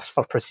this fuss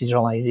for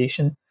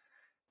proceduralization.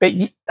 But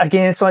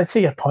again, so I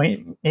see your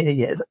point.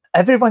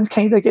 Everyone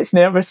kind of gets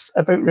nervous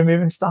about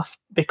removing stuff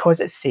because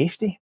it's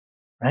safety,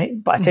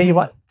 right? But I tell you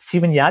what, see,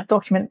 when you add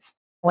documents,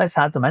 let's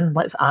add them in.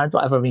 Let's add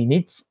whatever we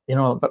need,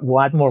 but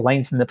we'll add more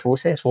lines in the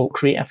process. We'll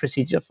create a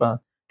procedure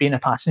for being a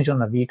passenger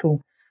in a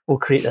vehicle. We'll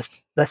create this.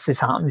 This has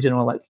happened,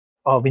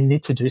 we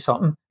need to do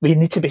something. We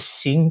need to be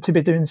seen to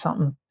be doing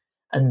something.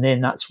 And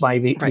then that's why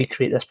we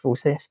create this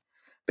process.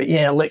 But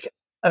yeah, look,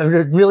 I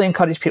would really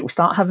encourage people to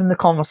start having the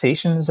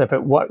conversations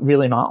about what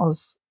really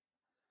matters.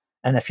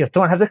 And if you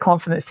don't have the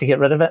confidence to get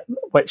rid of it,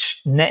 which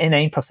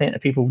 99%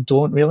 of people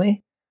don't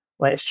really,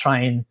 let's try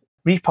and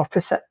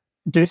repurpose it,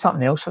 do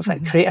something else with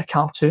it, create a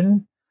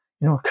cartoon,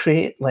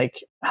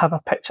 have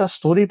a picture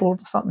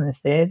storyboard or something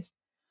instead.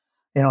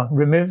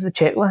 Remove the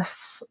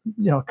checklists,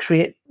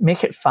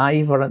 make it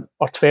 5 or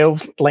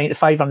 12 lines,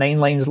 5 or 9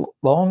 lines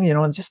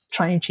long, just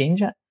try and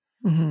change it.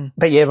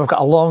 But yeah, we've got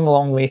a long,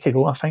 long way to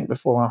go, I think,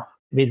 before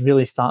we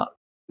really start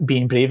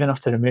being brave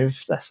enough to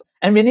remove this.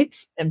 And we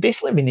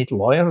need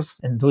lawyers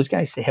and those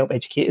guys to help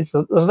educate us.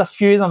 There's a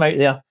few of them out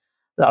there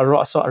that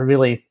are sort of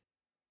really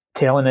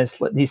telling us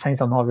that these things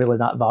are not really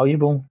that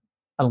valuable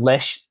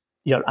unless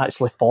you're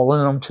actually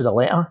following them to the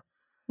letter.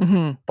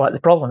 But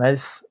the problem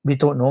is we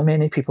don't know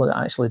many people that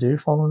actually do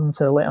follow them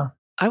to the letter.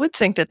 I would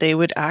think that they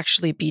would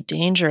actually be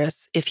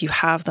dangerous if you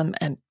have them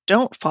and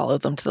don't follow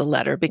them to the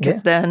letter,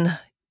 because then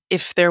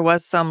if there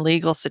was some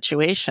legal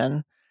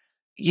situation,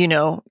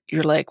 you're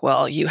like,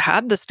 well, you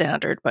had the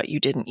standard, but you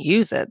didn't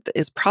use it,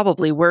 is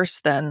probably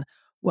worse than,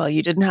 well,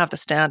 you didn't have the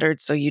standard,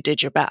 so you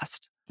did your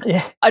best.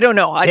 Yeah. I don't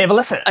know. But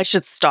listen, I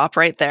should stop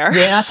right there.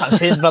 Yeah, that's what I'm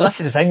saying. But this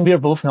is the thing, we're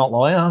both not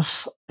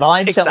lawyers. Well,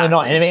 I'm certainly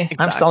not anyway.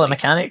 Exactly. I'm still a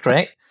mechanic,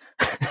 right?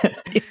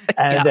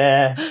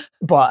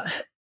 But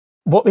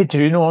what we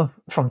do know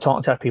from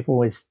talking to our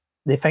people is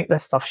they think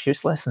this stuff's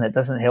useless and it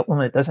doesn't help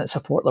them, it doesn't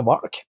support the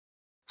work.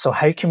 So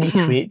how can we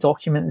create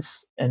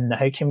documents and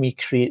how can we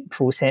create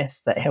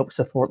process that helps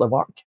support the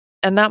work?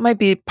 And that might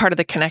be part of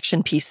the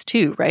connection piece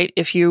too, right?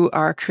 If you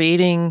are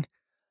creating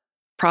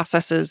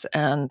processes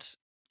and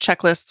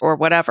checklists or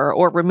whatever,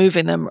 or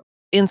removing them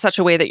in such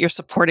a way that you're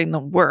supporting the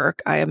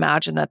work, I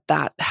imagine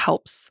that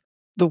helps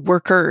the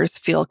workers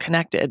feel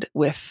connected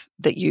with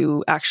that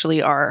you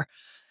actually are.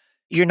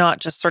 You're not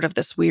just sort of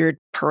this weird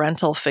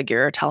parental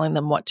figure telling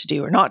them what to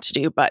do or not to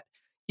do, but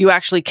you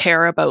actually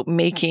care about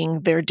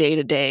making their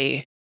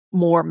day-to-day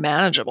more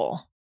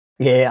manageable.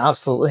 Yeah,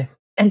 absolutely.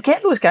 And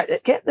get those guys,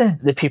 get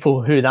the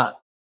people who that,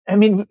 I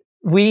mean,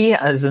 we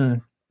as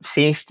in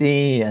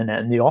safety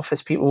and the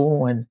office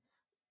people and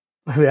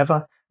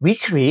whoever, we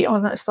create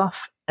all that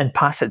stuff and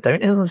pass it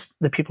down to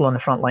the people on the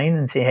front line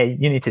and say, hey,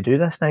 you need to do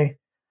this now.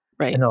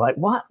 Right. And they're like,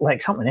 what?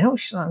 Like something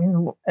else? I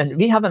mean, and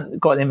we haven't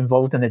got them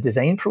involved in the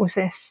design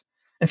process.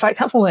 In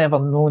fact, I've only ever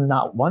known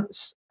that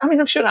once. I mean,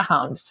 I'm sure it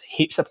happens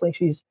heaps of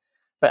places.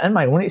 But in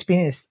my own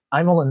experience,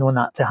 I've only known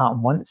that to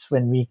happen once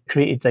when we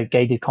created a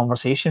guided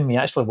conversation. We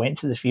actually went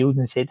to the field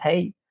and said,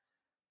 hey,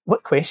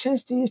 what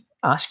questions do you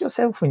ask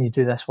yourself when you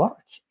do this work?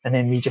 And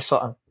then we just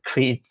sort of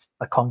created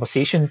a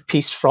conversation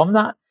piece from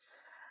that.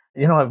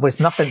 You know, it was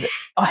nothing.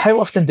 How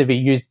often do we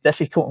use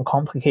difficult and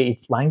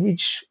complicated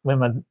language when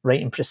we're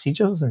writing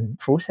procedures and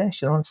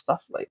process, you know, and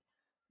stuff? Like,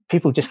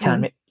 people just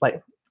can't make,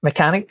 like,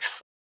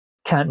 mechanics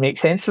can't make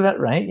sense of it,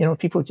 right? You know,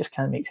 people just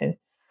can't make sense.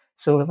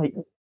 So, like,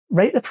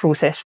 write the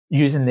process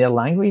using their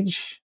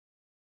language,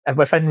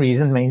 within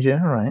reason, mind you,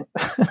 right?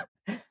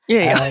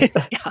 Yeah.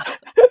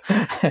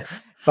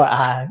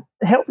 But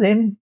help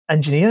them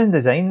engineer and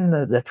design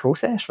the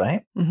process,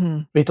 right?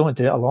 We don't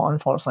do it a lot,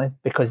 unfortunately,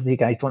 because the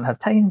guys don't have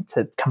time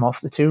to come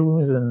off the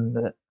tools.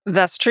 And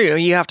that's true.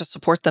 You have to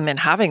support them in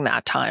having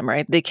that time,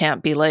 right? They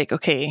can't be like,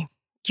 okay,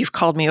 you've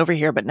called me over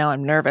here, but now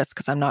I'm nervous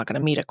because I'm not going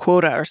to meet a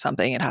quota or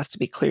something. It has to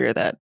be clear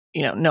that,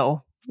 you know,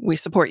 no, we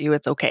support you.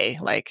 It's okay.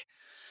 Like,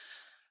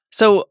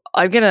 so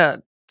I'm going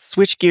to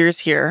switch gears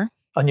here.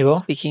 On you go.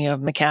 Speaking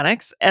of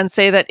mechanics, and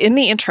say that in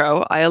the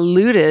intro, I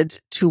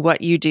alluded to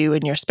what you do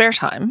in your spare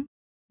time.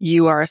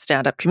 You are a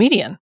stand-up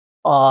comedian.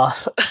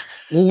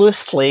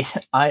 Loosely.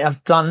 I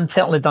have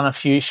certainly done a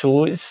few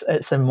shows.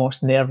 It's the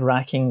most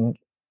nerve-wracking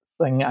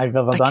thing I've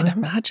ever done. I can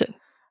imagine.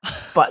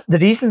 But the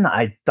reason that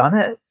I'd done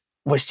it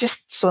was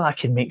just so that I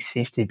could make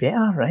safety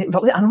better, right?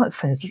 But I know it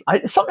sounds...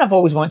 It's something I've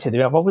always wanted to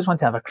do. I've always wanted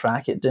to have a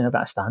crack at doing a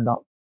bit of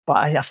stand-up. But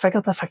I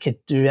figured if I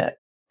could do it,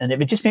 and it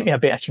would just make me a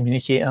better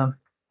communicator.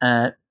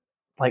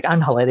 Like,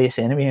 I'm hilarious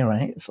anyway,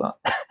 right? So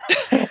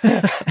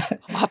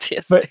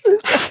obviously.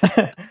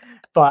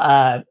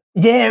 But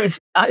yeah, it was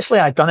actually,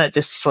 I'd done it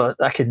just so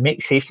I could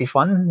make safety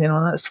fun. You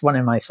know, that's one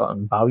of my sort of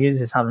values,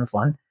 is having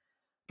fun.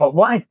 But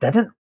what I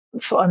didn't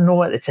sort of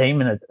know at the time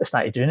when I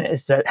started doing it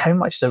is that how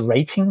much the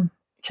writing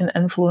can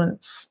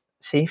influence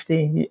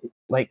safety.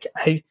 Like,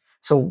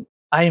 so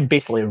I am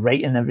basically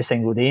writing every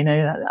single day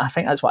now. I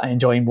think that's what I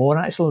enjoy more,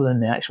 actually,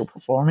 than the actual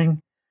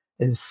performing,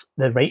 is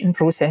the writing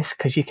process,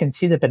 because you can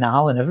see the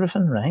banal and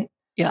everything, right?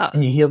 Yeah.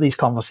 And you hear these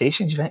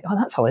conversations, you're like, oh,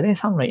 that's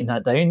hilarious, I'm writing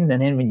that down.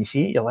 And then when you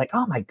see it, you're like,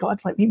 oh my God,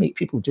 like, we make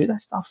people do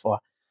this stuff, or,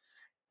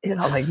 you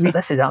know, like,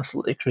 this is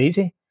absolutely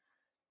crazy.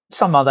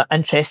 Some other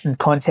interesting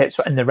concepts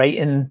in the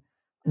writing,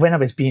 when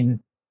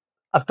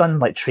I've done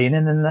like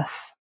training in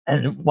this,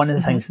 and one of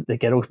the things that the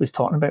girl was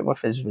talking about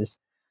with us was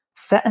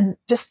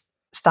just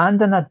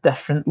stand in a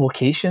different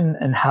location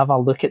and have a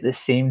look at the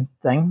same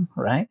thing,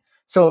 right?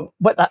 So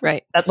let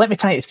me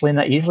try to explain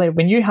that easily.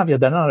 When you have your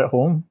dinner at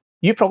home,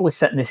 you probably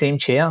sit in the same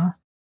chair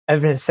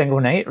every single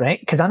night, right?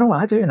 Because I know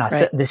I do, and I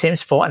sit in the same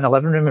spot in the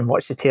living room and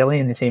watch the telly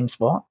in the same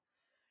spot.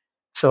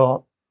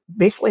 So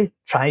basically,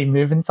 try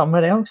moving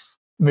somewhere else,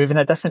 move in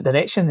a different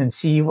direction,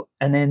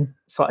 and then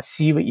sort of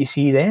see what you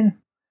see then.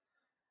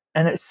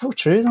 And it's so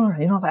true, though.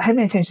 You know, like, how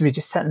many times do we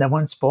just sit in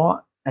one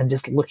spot and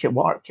just look at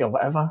work or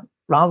whatever,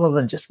 rather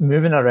than just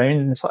moving around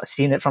and sort of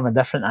seeing it from a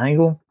different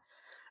angle?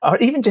 Or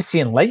even just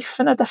seeing life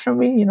in a different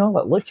way, you know,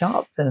 like look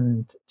up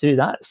and do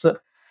that. So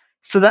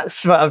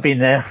that's what I've been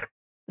there.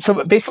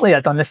 So basically,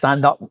 I've done the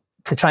stand-up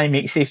to try and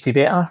make safety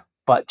better,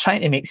 but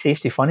trying to make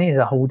safety funny is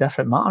a whole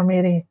different matter,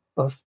 Mary.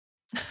 There's,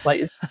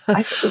 like,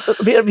 I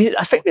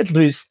think we'd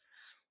lose...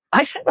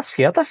 I think we're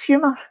scared of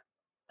humour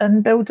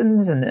in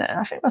buildings, and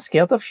I think we're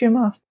scared of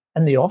humour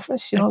in the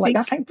office, you know.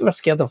 I think we're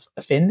scared of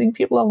offending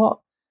people a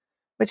lot,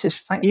 which is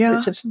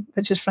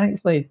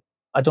frankly,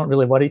 I don't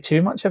really worry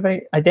too much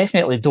about. I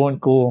definitely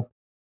don't go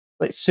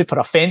like super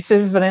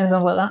offensive or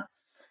anything like that.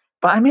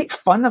 But I make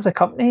fun of the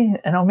company,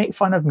 and I'll make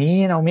fun of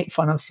me, and I'll make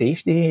fun of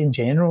safety in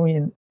general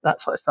and that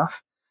sort of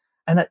stuff.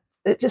 And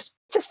it just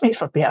makes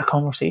for better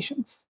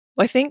conversations.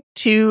 Well, I think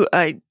too,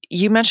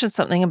 you mentioned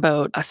something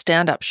about a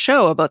stand-up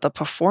show, about the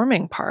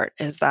performing part,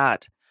 is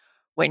that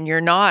when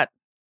you're not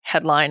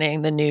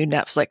headlining the new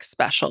Netflix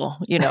special,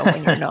 you know,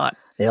 when you're not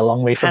a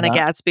long way from Hannah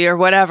Gadsby or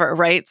whatever,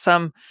 right?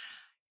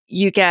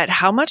 You get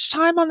how much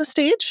time on the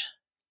stage?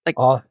 Like,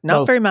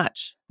 not very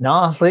much.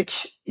 No, like,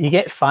 you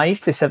get 5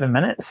 to 7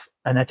 minutes.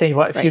 And I tell you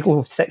what, if you go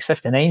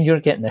 6:59, you're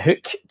getting the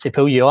hook to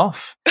pull you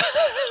off.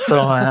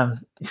 So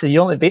you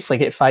only basically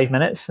get 5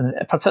 minutes. And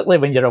particularly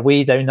when you're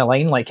away down the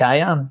line like I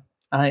am,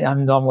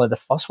 I'm normally the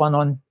first one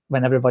on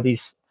when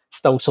everybody's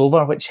still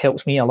sober, which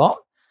helps me a lot.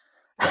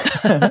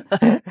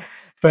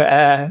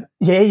 But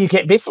you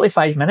get basically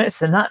 5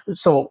 minutes. And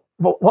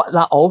what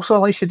that also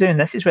allows you to do, and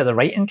this is where the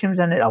writing comes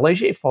in, it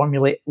allows you to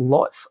formulate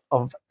lots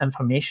of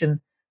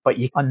information, but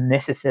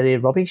unnecessary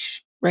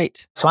rubbish.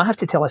 Right. So I have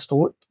to tell a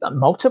story,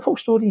 multiple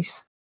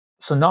stories.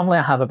 So normally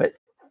I have about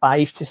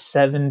 5 to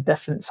 7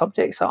 different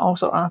subjects that I'll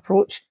sort of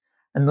approach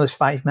in those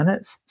 5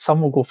 minutes.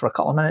 Some will go for a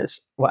couple of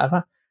minutes,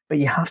 whatever. But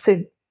you have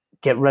to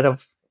get rid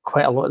of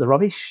quite a lot of the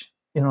rubbish,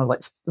 you know,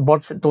 like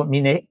words that don't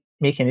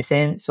make any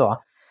sense, or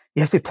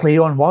you have to play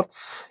on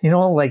words, you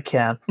know, like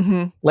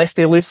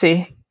lefty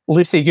loosey,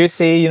 loosey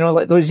goosey, you know,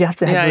 like those. You have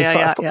to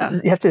have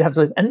those. You have to have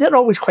those, and they're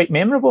always quite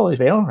memorable as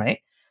well, right?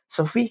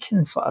 So if we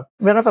can sort of,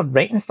 whenever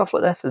writing stuff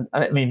like this,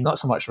 I mean, not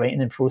so much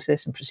writing and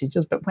process and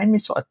procedures, but when we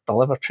sort of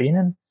deliver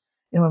training,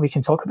 you know, we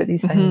can talk about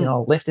these things, you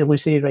know, lefty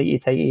loosey, righty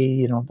tighty,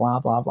 you know, blah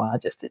blah blah,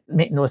 just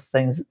making those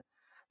things,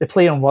 the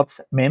play on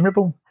words,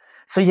 memorable.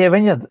 So yeah,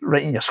 when you're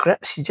writing your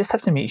scripts, you just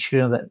have to make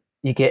sure that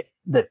you get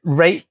the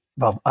right,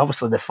 well,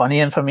 obviously the funny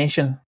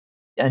information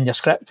in your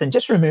script, and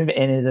just remove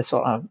any of the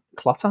sort of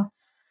clutter.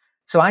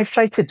 So I've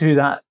tried to do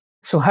that.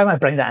 So how I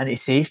bring that into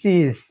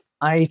safety is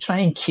I try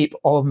and keep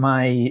all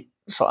my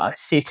sort of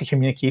safety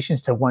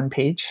communications to one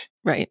page.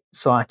 Right.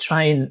 So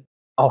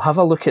I'll have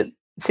a look at,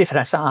 say for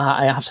instance,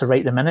 I have to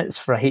write the minutes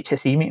for a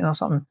HSE meeting or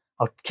something.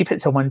 I'll keep it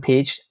to one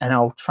page and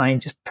I'll try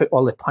and just put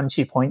all the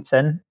punchy points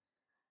in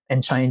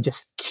and try and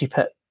just keep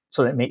it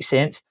so that it makes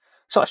sense.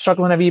 Sort of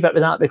struggling a wee bit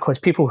with that because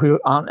people who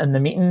aren't in the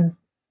meeting,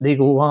 they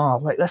go, oh,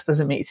 like this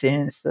doesn't make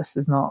sense. This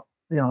is not,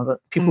 that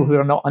people who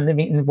are not in the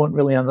meeting won't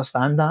really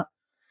understand that.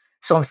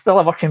 So I'm still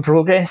a work in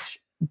progress,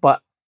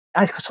 but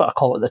I sort of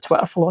call it the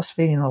Twitter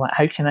philosophy, like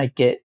how can I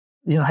get,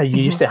 how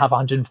you used to have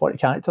 140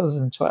 characters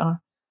in Twitter?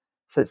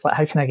 So it's like,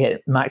 how can I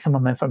get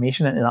maximum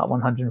information into that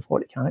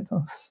 140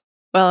 characters?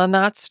 Well, and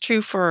that's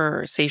true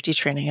for safety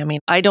training. I mean,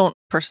 I don't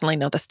personally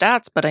know the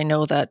stats, but I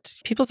know that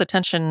people's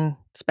attention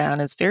span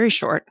is very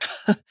short.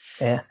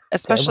 Yeah.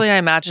 Especially, terrible. I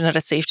imagine at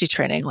a safety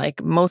training,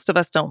 like most of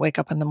us don't wake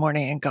up in the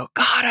morning and go,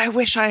 God, I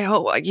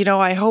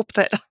hope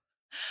that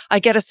I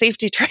get a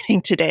safety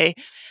training today.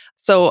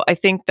 So I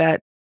think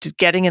that just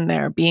getting in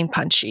there, being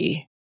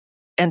punchy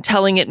and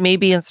telling it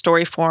maybe in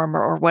story form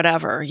or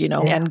whatever,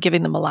 and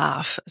giving them a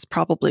laugh is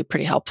probably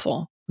pretty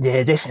helpful.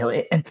 Yeah,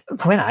 definitely. And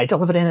when I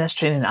deliver any of this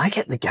training, I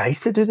get the guys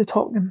to do the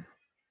talking.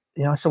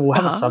 So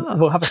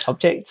we'll have a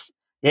subject.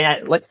 Yeah,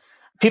 like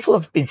people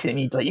have been saying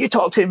to me, like, you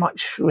talk too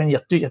much when you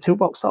do your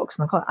toolbox talks.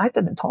 And I'm like, I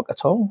didn't talk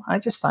at all. I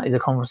just started the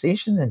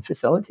conversation and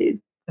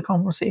facilitated the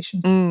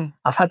conversation.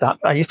 I've had that.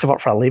 I used to work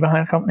for a labour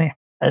hire company.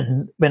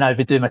 And when I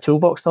would do my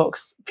toolbox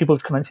talks, people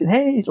would come in and say,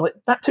 hey, like,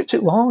 that took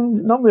too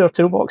long. Normally our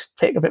toolbox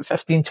take about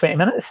 15, 20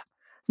 minutes.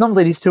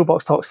 Normally these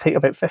toolbox talks take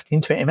about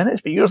 15, 20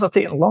 minutes, but yours are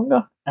taking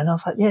longer. And I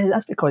was like, yeah,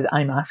 that's because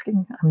I'm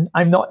asking.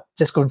 I'm not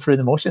just going through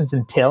the motions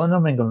and telling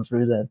them and going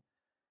through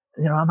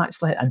I'm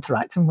actually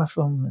interacting with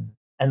them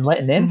and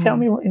letting them tell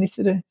me what they need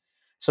to do.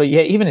 So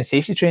yeah, even in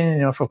safety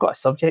training, if we've got a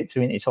subject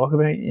we need to talk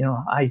about,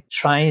 I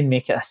try and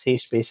make it a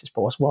safe space as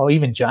possible.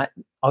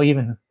 I'll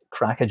even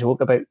crack a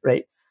joke about,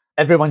 right,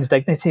 everyone's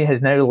dignity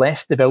has now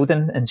left the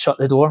building and shut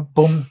the door.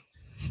 Boom.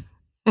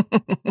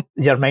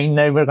 You're mine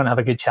now. We're going to have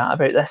a good chat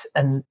about this.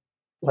 And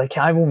like,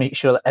 I will make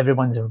sure that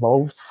everyone's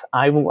involved.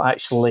 I will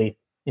actually,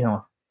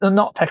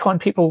 not pick on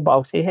people, but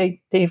I'll say,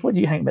 hey, Dave, what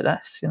do you think about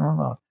this?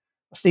 Or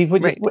Steve,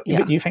 what do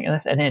you think of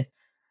this? And then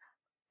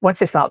once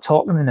they start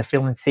talking and they're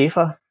feeling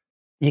safer,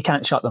 you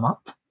can't shut them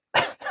up.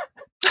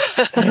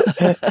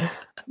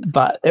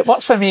 But it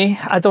works for me.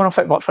 I don't know if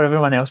it works for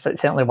everyone else, but it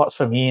certainly works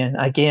for me. And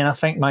again, I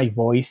think my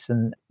voice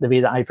and the way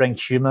that I bring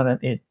humour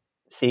into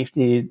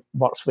safety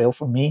works well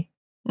for me.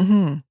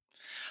 Mm-hmm.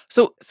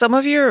 So some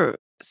of your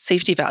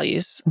safety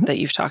values that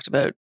you've talked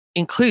about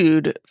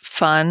include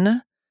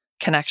fun,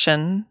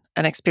 connection,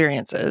 and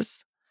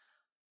experiences.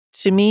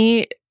 To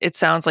me, it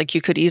sounds like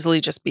you could easily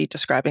just be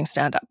describing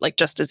stand-up, like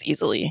just as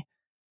easily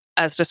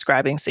as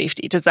describing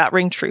safety. Does that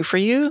ring true for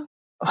you?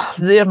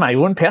 They're my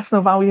own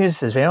personal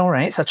values as well,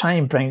 right? So I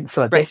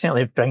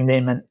definitely bring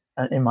them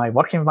in my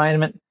work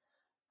environment.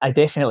 I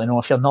definitely know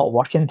if you're not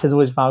working to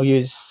those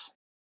values,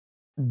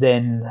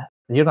 then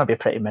you're going to be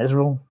pretty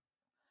miserable.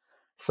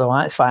 So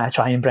that's why I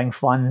try and bring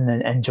fun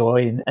and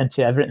joy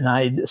into everything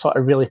I sort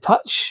of really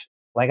touch.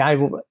 Like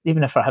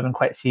even if we're having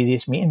quite a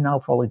serious meeting,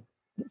 I'll probably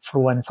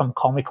throw in some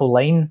comical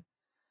line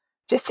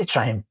just to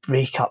try and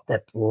break up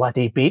the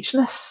bloody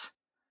beigedness.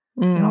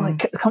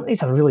 Like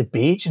companies are really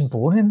beige and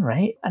boring,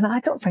 right? And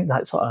I don't think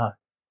that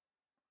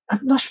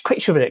I'm not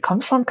quite sure where it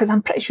comes from, because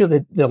I'm pretty sure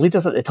the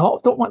leaders at the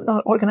top don't want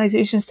their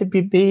organisations to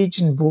be beige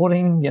and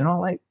boring,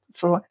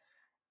 so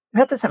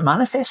where does it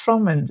manifest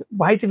from, and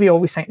why do we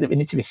always think that we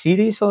need to be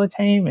serious all the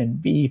time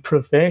and be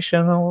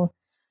professional?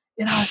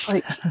 It's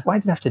like, why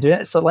do we have to do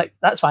it? So like,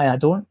 that's why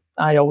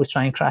I always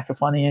try and crack a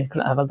funny and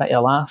have a bit of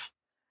a laugh.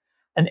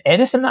 And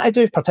anything that I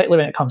do,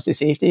 particularly when it comes to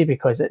safety,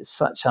 because it's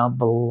such a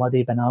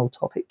bloody banal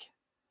topic.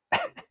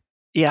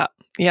 Yeah.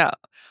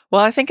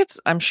 Well,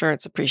 I'm sure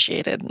it's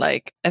appreciated.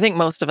 Like, I think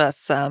most of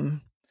us,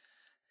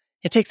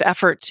 it takes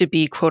effort to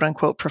be quote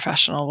unquote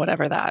professional,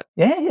 whatever that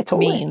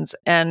totally means.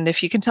 And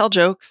if you can tell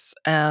jokes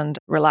and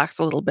relax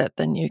a little bit,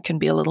 then you can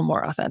be a little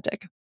more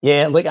authentic.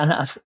 Yeah, like, and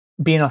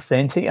being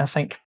authentic, I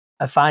think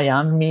if I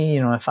am me,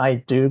 if I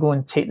do go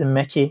and take the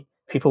mickey,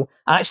 people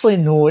actually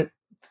know it.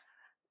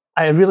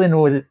 I really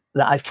know that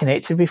I've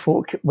connected with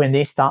folk when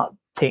they start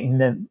taking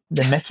the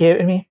mickey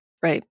out of me.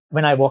 Right.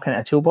 When I walk into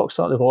a toolbox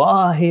store, they go,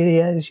 oh, here he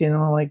is,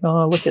 like,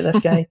 oh, look at this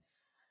guy.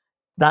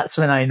 That's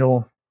when I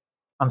know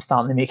I'm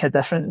starting to make a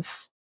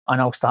difference, and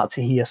I'll start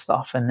to hear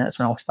stuff, and that's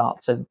when I'll start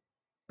to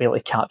be able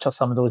to capture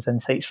some of those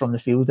insights from the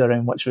field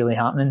around what's really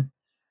happening.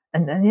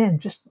 And then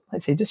just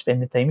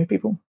spend the time with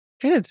people.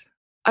 Good.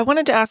 I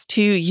wanted to ask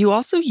too, you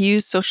also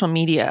use social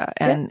media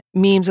and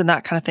memes and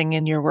that kind of thing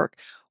in your work.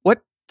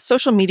 What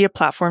social media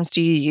platforms do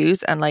you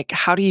use, and like,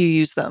 how do you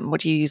use them?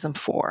 What do you use them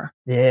for?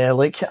 Yeah,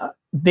 like,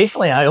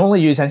 basically I only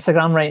use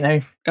Instagram right now.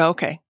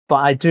 Okay.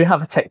 But I do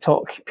have a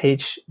TikTok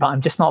page, but I'm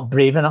just not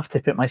brave enough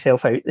to put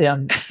myself out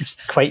there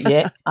quite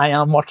yet. I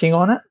am working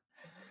on it.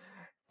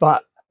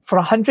 But for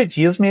 100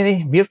 years,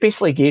 Mary, we've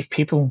basically gave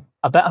people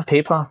a bit of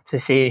paper to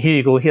say, here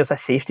you go, here's a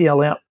safety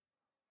alert,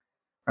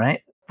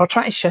 right? We're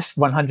trying to shift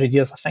 100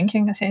 years of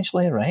thinking,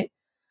 essentially, right?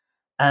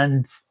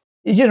 And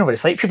you know what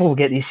it's like. People will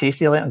get these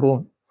safety alerts and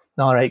go,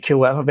 no, all right, cool,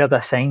 whatever, where's the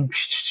sign?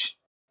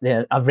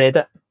 Yeah, I've read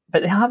it.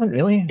 But they haven't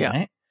really,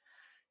 right?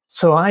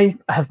 So I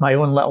have my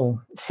own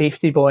little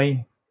safety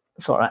boy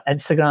sort of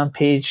Instagram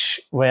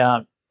page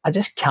where I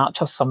just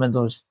capture some of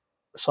those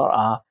sort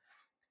of,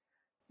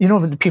 you know,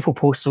 when people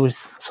post those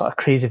sort of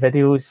crazy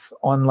videos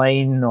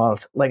online, or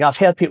like I've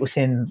heard people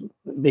saying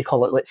they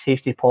call it like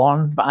safety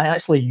porn, but I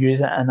actually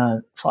use it in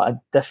a sort of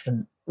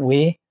different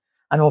way.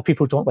 I know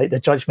people don't like the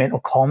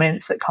judgmental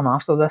comments that come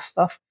after this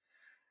stuff.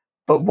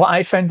 But what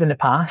I found in the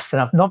past,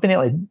 and I've not been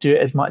able to do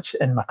it as much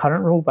in my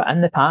current role, but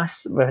in the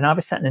past, when I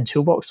was sitting in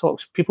toolbox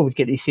talks, people would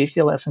get these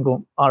safety alerts and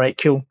go, all right,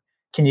 cool,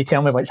 can you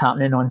tell me what's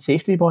happening on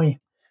Safety Boy?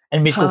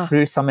 And we'd go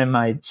through some of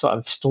my sort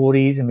of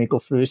stories, and we'd go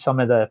through some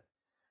of the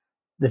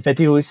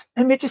videos,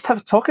 and we'd just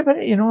have a talk about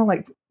it, you know,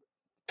 like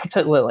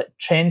particularly like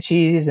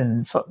trenches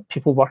and sort of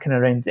people working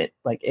around it,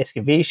 like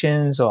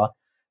excavations, or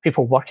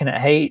people working at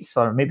heights,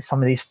 or maybe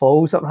some of these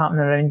falls that were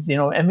happening around, you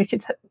know, and we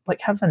could like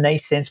have a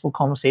nice, sensible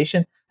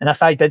conversation. And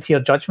if I did hear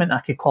judgment,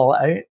 I could call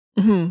it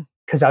out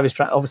because I was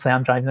obviously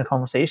I'm driving the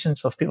conversation.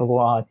 So if people go,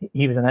 "Oh,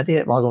 he was an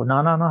idiot," well, I go,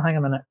 "No, hang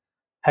a minute.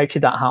 How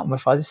could that happen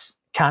with us?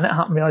 Can it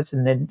happen with us?"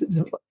 And then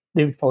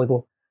they would probably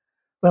go,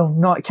 "Well,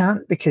 no, it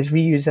can't because we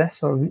use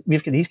this, or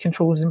we've got these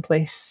controls in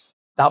place.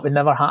 That would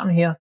never happen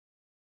here."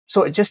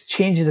 So it just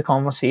changes the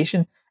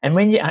conversation. And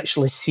when you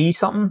actually see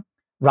something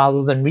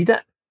rather than read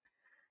it,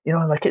 you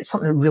know, like it's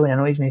something that really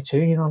annoys me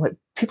too. You know, like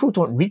people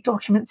don't read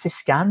documents, they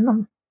scan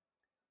them,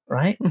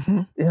 right?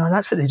 You know,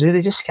 that's what they do.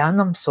 They just scan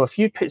them. So if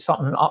you put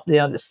something up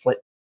there that's like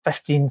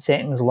 15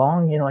 seconds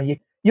long, you know,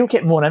 you'll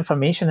get more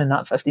information in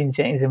that 15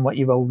 seconds than what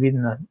you will read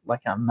in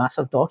a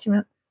massive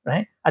document,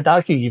 right? I'd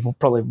argue you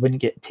probably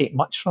wouldn't take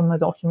much from the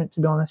document,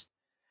 to be honest.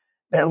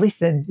 But at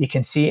least then you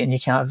can see it and you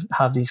can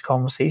have these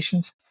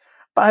conversations.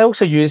 But I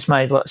also use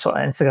my sort of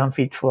Instagram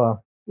feed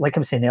for, like I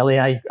was saying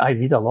earlier, I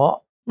read a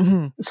lot.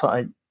 So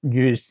I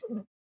use,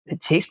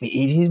 it takes me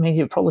ages, maybe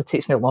it probably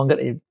takes me longer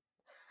to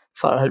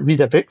sort of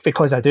read a book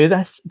because I do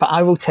this, but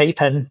I will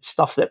type in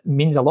stuff that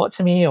means a lot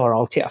to me, or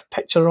I'll take a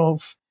picture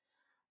of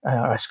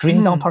or a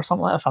screen dump or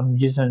something like that if I'm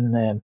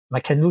using my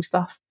Kindle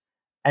stuff,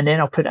 and then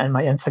I'll put it in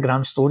my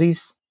Instagram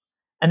stories.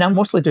 And I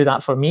mostly do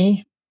that for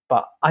me,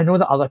 but I know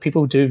that other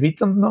people do read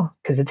them though,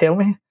 because they tell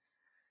me.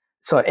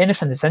 So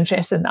anything that's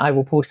interesting, I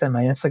will post in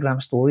my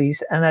Instagram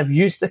stories. And I've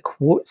used the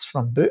quotes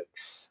from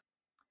books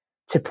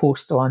to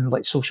post on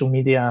like social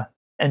media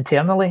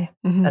internally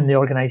in the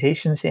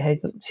organisation. Say, hey,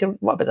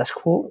 what about this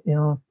quote? You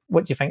know,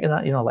 what do you think of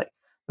that? You know, like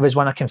there was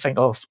one I can think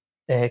of.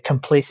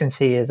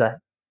 Complacency is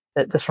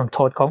this from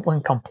Todd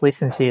Conklin.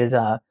 Complacency is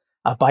a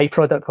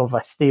byproduct of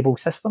a stable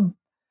system.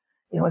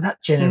 You know,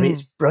 that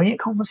generates brilliant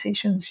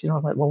conversations. You know,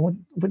 like, well,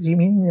 what do you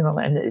mean? You know,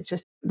 and it's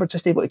just we're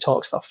just able to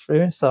talk stuff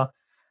through. So,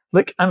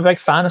 look, I'm a big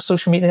fan of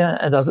social media.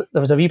 And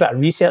there was a wee bit of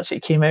research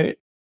that came out.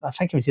 I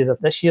think it was either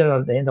this year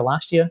or the end of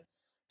last year,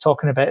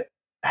 talking about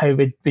how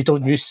we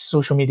don't use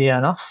social media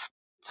enough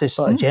to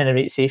sort of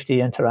generate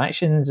safety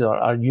interactions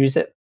or use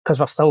it because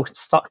we're still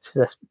stuck to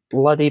this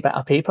bloody bit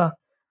of paper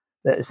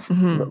that is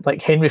like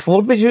Henry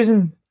Ford was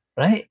using,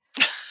 right?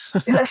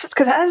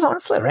 Because it is,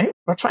 honestly, right?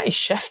 We're trying to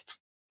shift.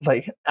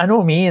 Like, I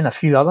know me and a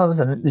few others,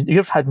 and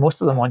you've had most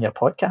of them on your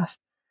podcast.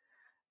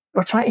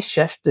 We're trying to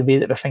shift the way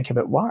that we think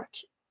about work.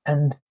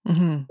 And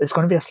it's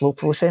going to be a slow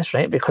process,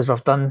 right? Because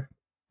we've done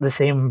the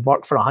same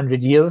work for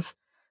 100 years.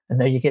 And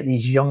now you get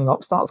these young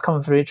upstarts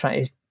coming through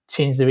trying to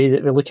change the way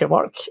that we look at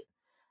work.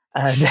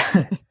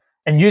 And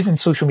and using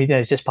social media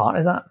is just part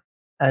of that.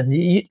 And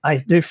I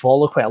do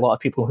follow quite a lot of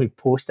people who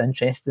post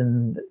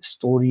interesting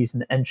stories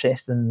and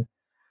interesting,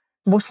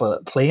 mostly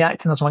like play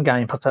acting. There's one guy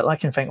in particular I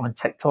can think on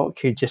TikTok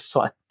who just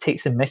sort of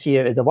takes the mickey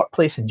out of the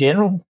workplace in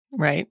general.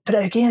 Right. But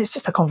again, it's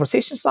just a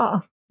conversation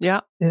starter. Yeah.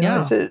 You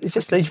know, it's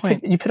just like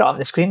you put it up on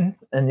the screen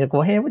and you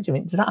go, hey, what do you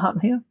mean? Does that happen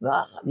here?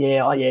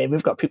 Yeah,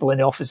 we've got people in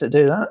the office that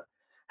do that.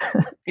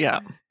 Yeah.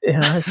 You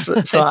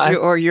know,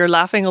 or you're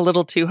laughing a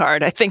little too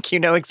hard. I think you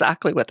know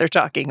exactly what they're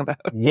talking about.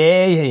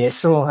 Yeah.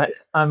 So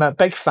I'm a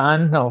big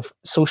fan of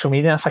social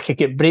media. If I could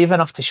get brave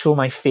enough to show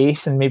my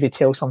face and maybe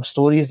tell some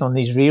stories on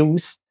these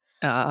reels,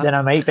 then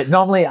I might. But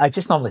normally, I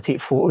just take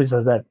photos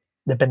of the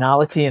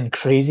banality and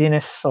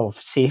craziness of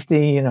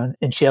safety, you know,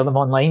 and share them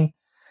online.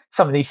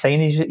 Some of these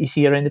signage that you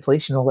see around the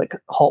place, you know, like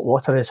hot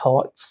water is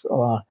hot,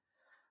 or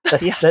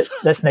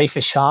this knife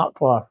is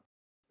sharp, or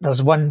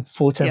there's one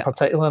photo in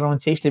particular on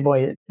Safety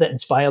Boy that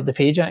inspired the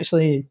page,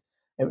 actually.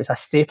 It was a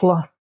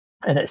stapler,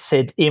 and it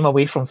said, aim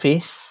away from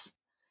face.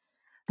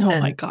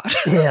 Oh, my God.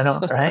 Yeah, I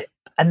know, right?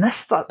 And this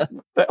stuff,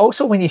 but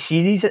also when you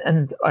see these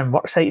on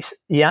work sites,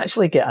 you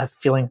actually get a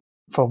feeling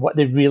for what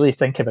they really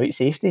think about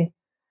safety.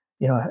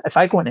 You know, if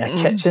I go into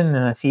a kitchen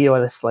and I see all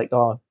this, like,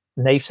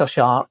 knives are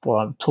sharp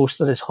or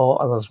toaster is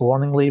hot or there's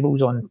warning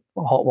labels on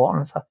hot water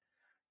and stuff,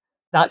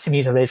 that to me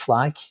is a red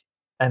flag.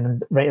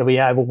 And right away,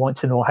 I will want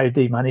to know how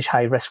they manage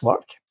high risk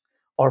work,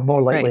 or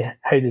more likely, Right.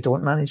 how they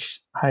don't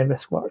manage high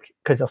risk work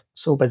because they're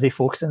so busy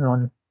focusing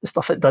on the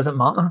stuff that doesn't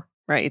matter.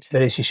 Right.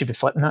 Whereas you should be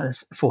flipping that and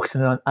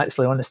focusing on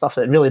actually on the stuff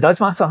that really does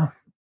matter.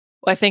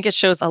 Well, I think it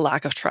shows a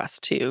lack of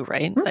trust too,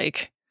 right?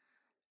 Like,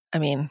 I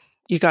mean,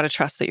 you got to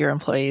trust that your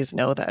employees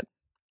know that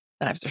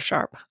knives are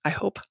sharp, I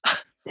hope.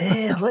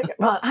 Yeah,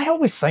 well, I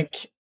always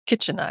think,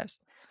 Kitchen knives.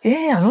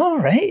 yeah, I know,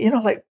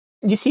 right?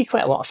 You see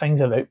quite a lot of things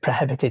about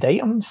prohibited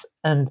items.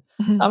 And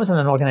Mhm. I was in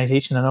an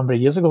organisation a number of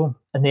years ago,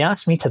 and they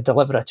asked me to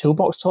deliver a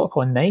toolbox talk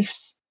on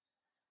knives.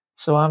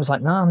 So I was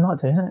like, no, I'm not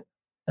doing it.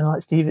 And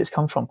like, Steve, it's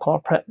come from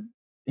corporate.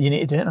 You need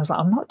to do it. And I was like,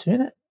 I'm not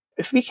doing it.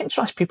 If we can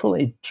trust people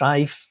to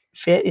drive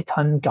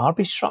 30-ton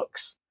garbage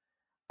trucks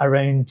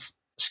around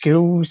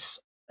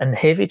schools and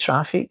heavy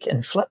traffic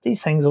and flip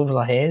these things over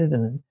their head,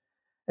 and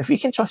if we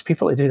can trust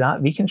people to do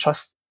that, we can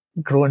trust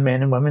grown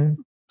men and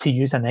women to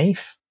use a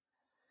knife.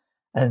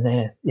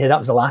 And yeah, that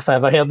was the last I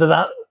ever heard of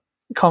that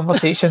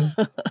conversation.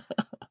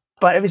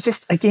 But it was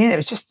just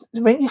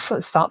when you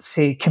start to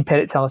say, compare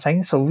it to other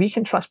things. So we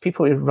can trust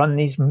people to run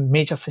these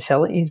major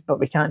facilities, but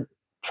we can't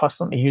trust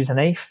them to use a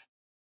knife.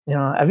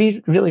 Are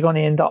we really going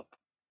to end up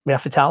with a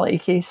fatality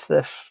case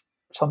if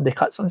somebody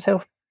cuts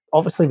themselves?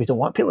 Obviously, we don't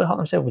want people to hurt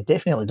themselves. We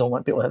definitely don't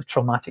want people to have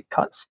traumatic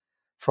cuts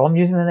from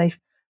using a knife.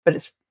 But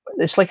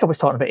it's like I was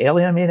talking about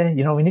earlier, Mary.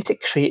 We need to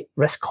create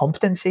risk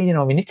competency.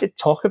 We need to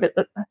talk about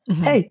that.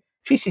 Mhm. Hey,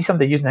 if you see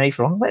somebody using a knife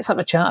wrong, let's have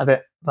a chat about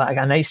like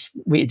a nice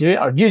way to do it,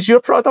 or use your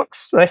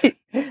products, right?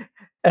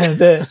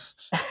 And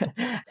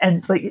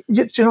and like,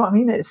 do you know what I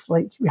mean? It's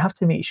like we have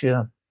to make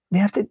sure we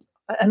have to.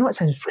 I know it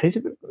sounds crazy,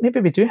 but maybe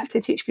we do have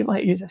to teach people how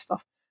to use this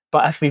stuff.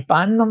 But if we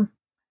ban them,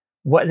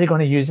 what are they going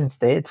to use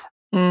instead?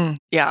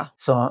 Yeah.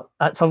 So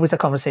that's always a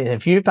conversation.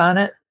 If you ban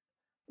it,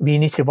 we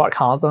need to work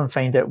harder and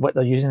find out what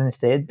they're using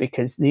instead,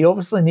 because they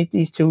obviously need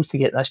these tools to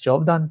get this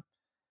job done.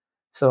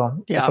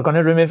 So if Yeah. we're going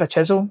to remove a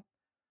chisel,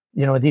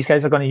 these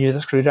guys are going to use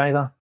a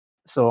screwdriver.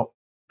 So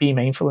be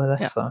mindful of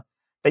this. Yeah. So,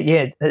 but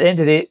yeah, at the end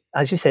of the day,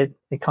 as you said,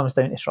 it comes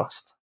down to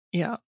trust.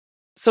 Yeah.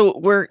 So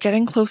we're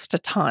getting close to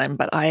time,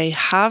 but I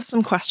have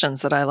some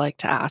questions that I like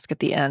to ask at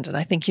the end. And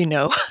I think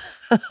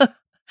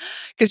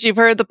because you've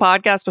heard the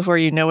podcast before,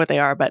 you know what they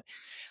are. But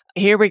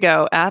here we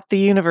go. At the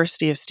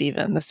University of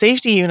Stephen, the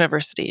Safety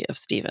University of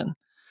Stephen,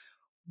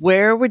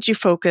 where would you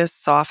focus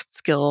soft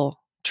skill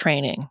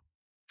training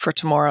for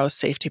tomorrow's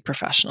safety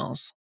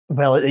professionals?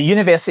 Well, at the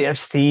University of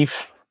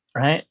Steve,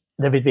 right,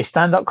 there would be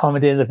stand-up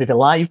comedy, there'd be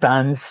live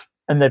bands,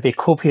 and there'd be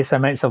copious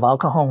amounts of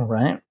alcohol,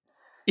 right?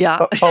 Yeah.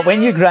 But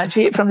when you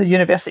graduate from the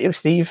University of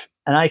Steve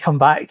and I come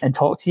back and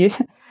talk to you,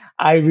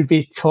 I would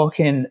be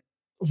talking,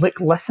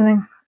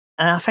 listening.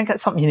 And I think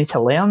that's something you need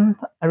to learn.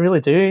 I really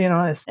do,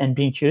 and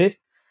being curious.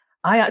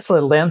 I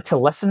actually learned to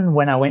listen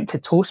when I went to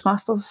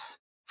Toastmasters.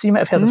 So you might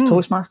have heard of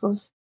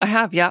Toastmasters. I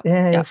have, yeah.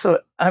 Yeah. So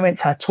I went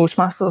to a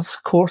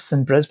Toastmasters course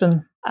in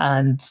Brisbane.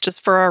 And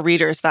just for our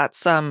readers,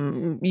 that's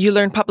you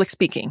learn public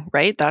speaking,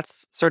 right?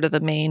 That's sort of the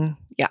main,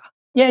 yeah.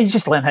 Yeah, you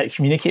just learn how to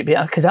communicate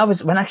better.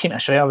 Because when I came to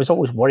Australia, I was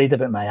always worried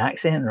about my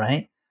accent,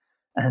 right?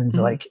 And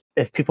like,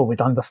 if people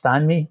would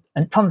understand me.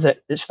 And it turns out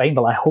it's fine,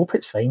 but I hope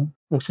it's fine.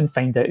 We'll soon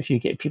find out if you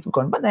get people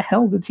going, what the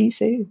hell did he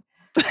say?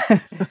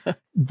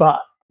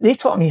 But they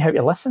taught me how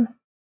to listen.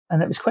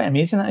 And it was quite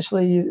amazing,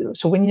 actually.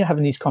 So when you're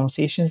having these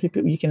conversations with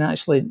people, you can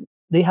actually,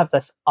 they have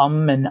this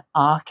and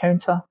ah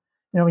counter.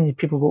 When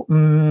people go,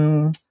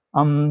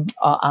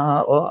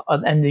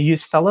 and they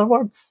use filler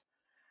words.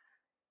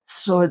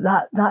 So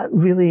that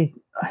really,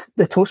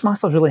 the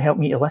Toastmasters really helped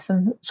me to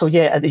listen. So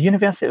yeah, at the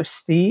University of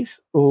Steve,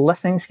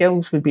 listening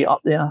skills would be up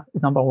there,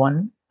 number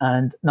one.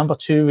 And number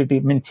two would be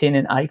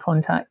maintaining eye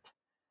contact.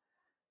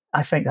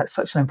 I think that's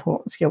such an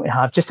important skill to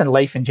have, just in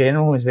life in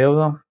general as well,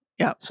 though.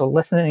 Yeah. So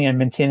listening and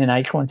maintaining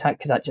eye contact,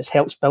 because that just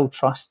helps build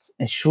trust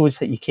and shows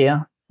that you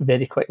care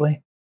very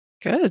quickly.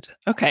 Good.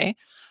 Okay.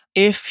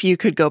 If you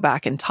could go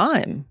back in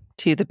time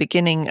to the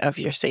beginning of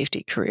your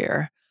safety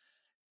career,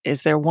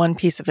 is there one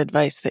piece of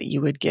advice that you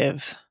would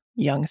give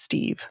young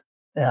Steve?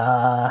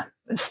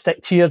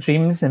 Stick to your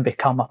dreams and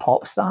become a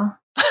pop star.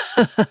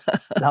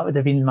 That would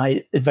have been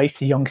my advice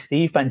to young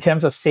Steve. But in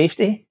terms of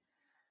safety,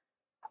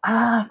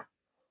 I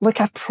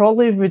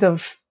probably would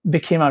have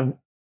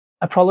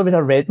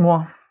read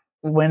more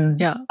when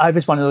I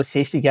was one of those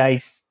safety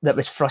guys that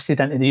was thrusted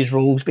into these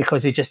roles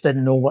because they just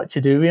didn't know what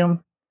to do with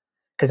them.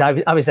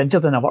 Because I was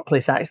injured in a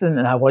workplace accident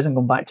and I wasn't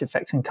going back to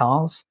fixing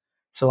cars.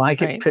 So I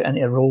get put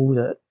into a role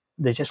that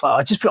they're just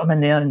like, just put him in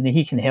there and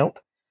he can help.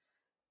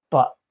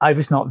 But I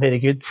was not very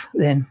good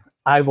then.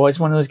 I was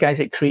one of those guys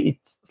that created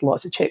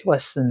lots of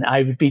checklists, and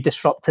I would be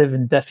disruptive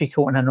and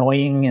difficult and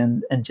annoying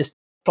and just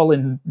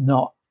probably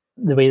not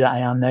the way that I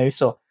am now.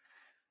 So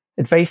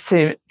advice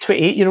to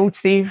 28-year-old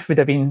Steve would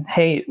have been,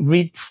 hey,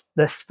 read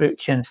this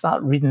book and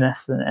start reading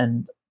this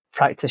and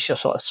practice your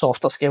sort of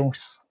softer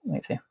skills,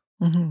 I'd say.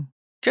 Mm-hmm.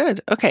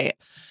 Good. Okay.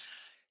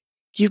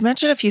 You've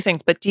mentioned a few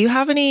things, but do you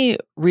have any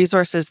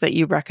resources that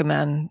you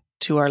recommend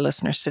to our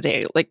listeners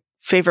today? Like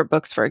favorite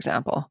books, for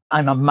example?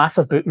 I'm a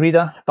massive book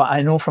reader, but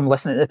I know from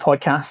listening to the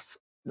podcast,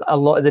 a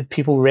lot of the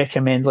people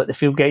recommend like The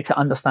Field Guide to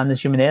Understand the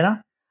Human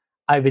Error.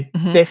 I would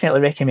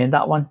definitely recommend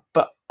that one.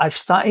 But I've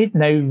started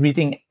now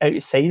reading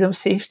outside of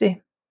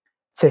safety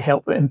to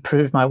help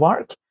improve my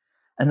work.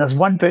 And there's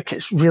one book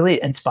that's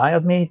really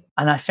inspired me,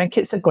 and I think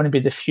it's going to be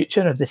the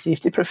future of the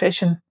safety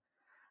profession.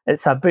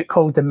 It's a book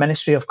called The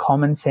Ministry of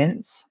Common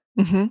Sense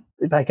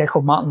by a guy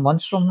called Martin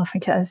Lundstrom, I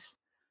think it is.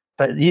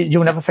 But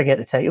you'll never forget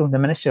the title. The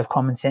Ministry of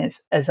Common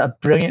Sense is a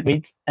brilliant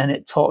read, and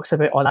it talks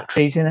about all that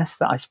craziness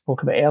that I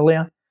spoke about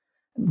earlier.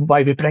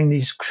 Why we bring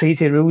these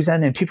crazy rules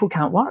in and people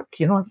can't work,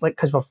 like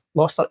because we've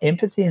lost our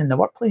empathy in the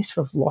workplace,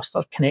 we've lost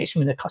our connection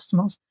with the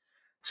customers.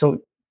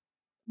 So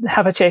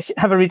have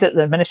a read at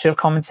the Ministry of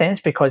Common Sense,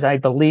 because I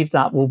believe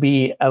that will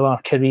be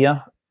our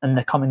career in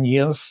the coming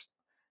years,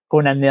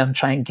 going in there and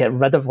trying to get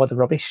rid of all the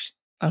rubbish.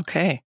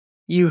 Okay.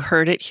 You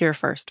heard it here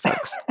first,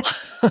 folks.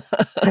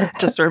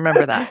 Just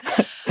remember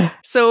that.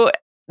 So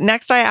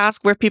next I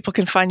ask where people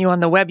can find you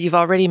on the web. You've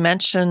already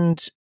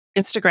mentioned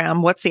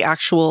Instagram. What's the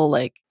actual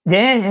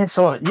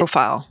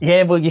profile?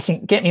 Yeah, well, you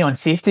can get me on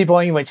Safety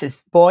Boy, which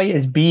is boy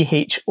is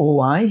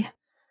BHOI.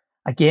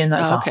 Again,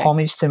 that's a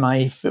homage to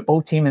my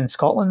football team in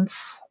Scotland.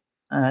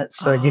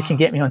 You can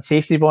get me on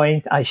Safety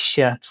Boy. I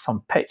share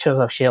some pictures,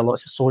 I'll share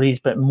lots of stories,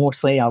 but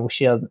mostly I will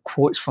share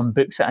quotes from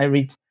books that I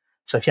read.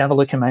 So if you have a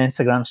look at my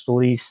Instagram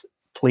stories,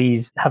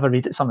 please have a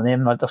read at some of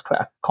them. There's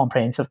quite a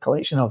comprehensive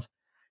collection of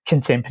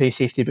contemporary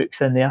safety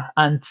books in there,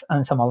 and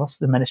some others,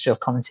 the Ministry of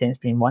Common Sense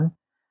being one.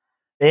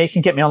 You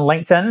can get me on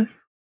LinkedIn.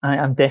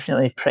 I'm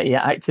definitely pretty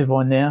active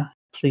on there.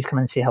 Please come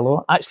and say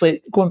hello.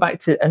 Actually, going back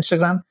to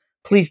Instagram,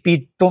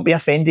 don't be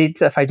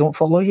offended if I don't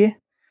follow you,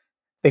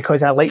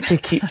 because I like to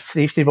keep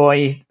Safety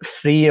Boy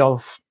free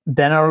of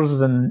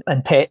dinners and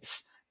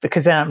pets,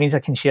 because then that means I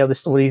can share the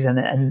stories, and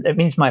it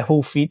means my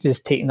whole feed is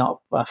taken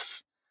up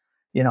with,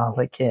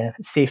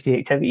 safety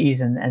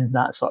activities and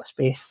that sort of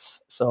space.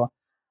 So,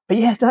 but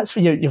yeah, that's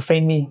where you'll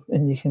find me,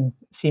 and you can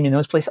see me in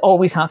those places.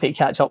 Always happy to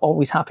catch up,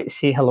 always happy to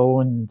say hello,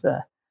 and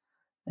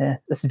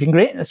this has been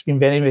great. It's been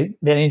very,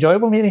 very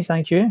enjoyable, Mary.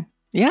 Thank you.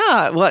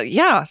 Yeah, well,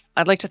 yeah.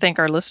 I'd like to thank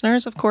our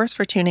listeners, of course,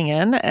 for tuning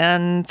in,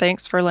 and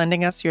thanks for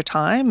lending us your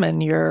time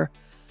and your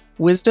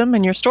wisdom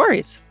and your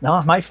stories.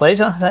 No, my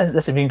pleasure.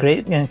 This has been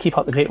great, and keep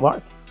up the great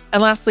work.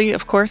 And lastly,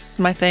 of course,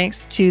 my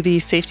thanks to the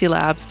Safety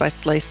Labs by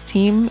Slice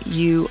team.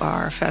 You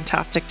are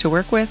fantastic to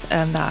work with,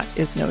 and that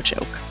is no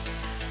joke.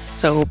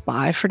 So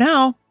bye for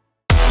now.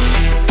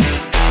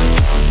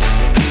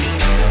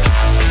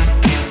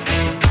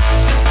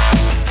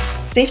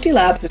 Safety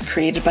Labs is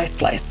created by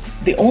Slice,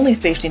 the only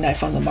safety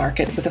knife on the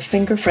market with a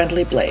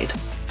finger-friendly blade.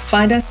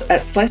 Find us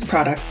at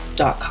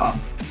sliceproducts.com.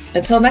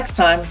 Until next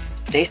time,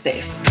 stay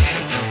safe.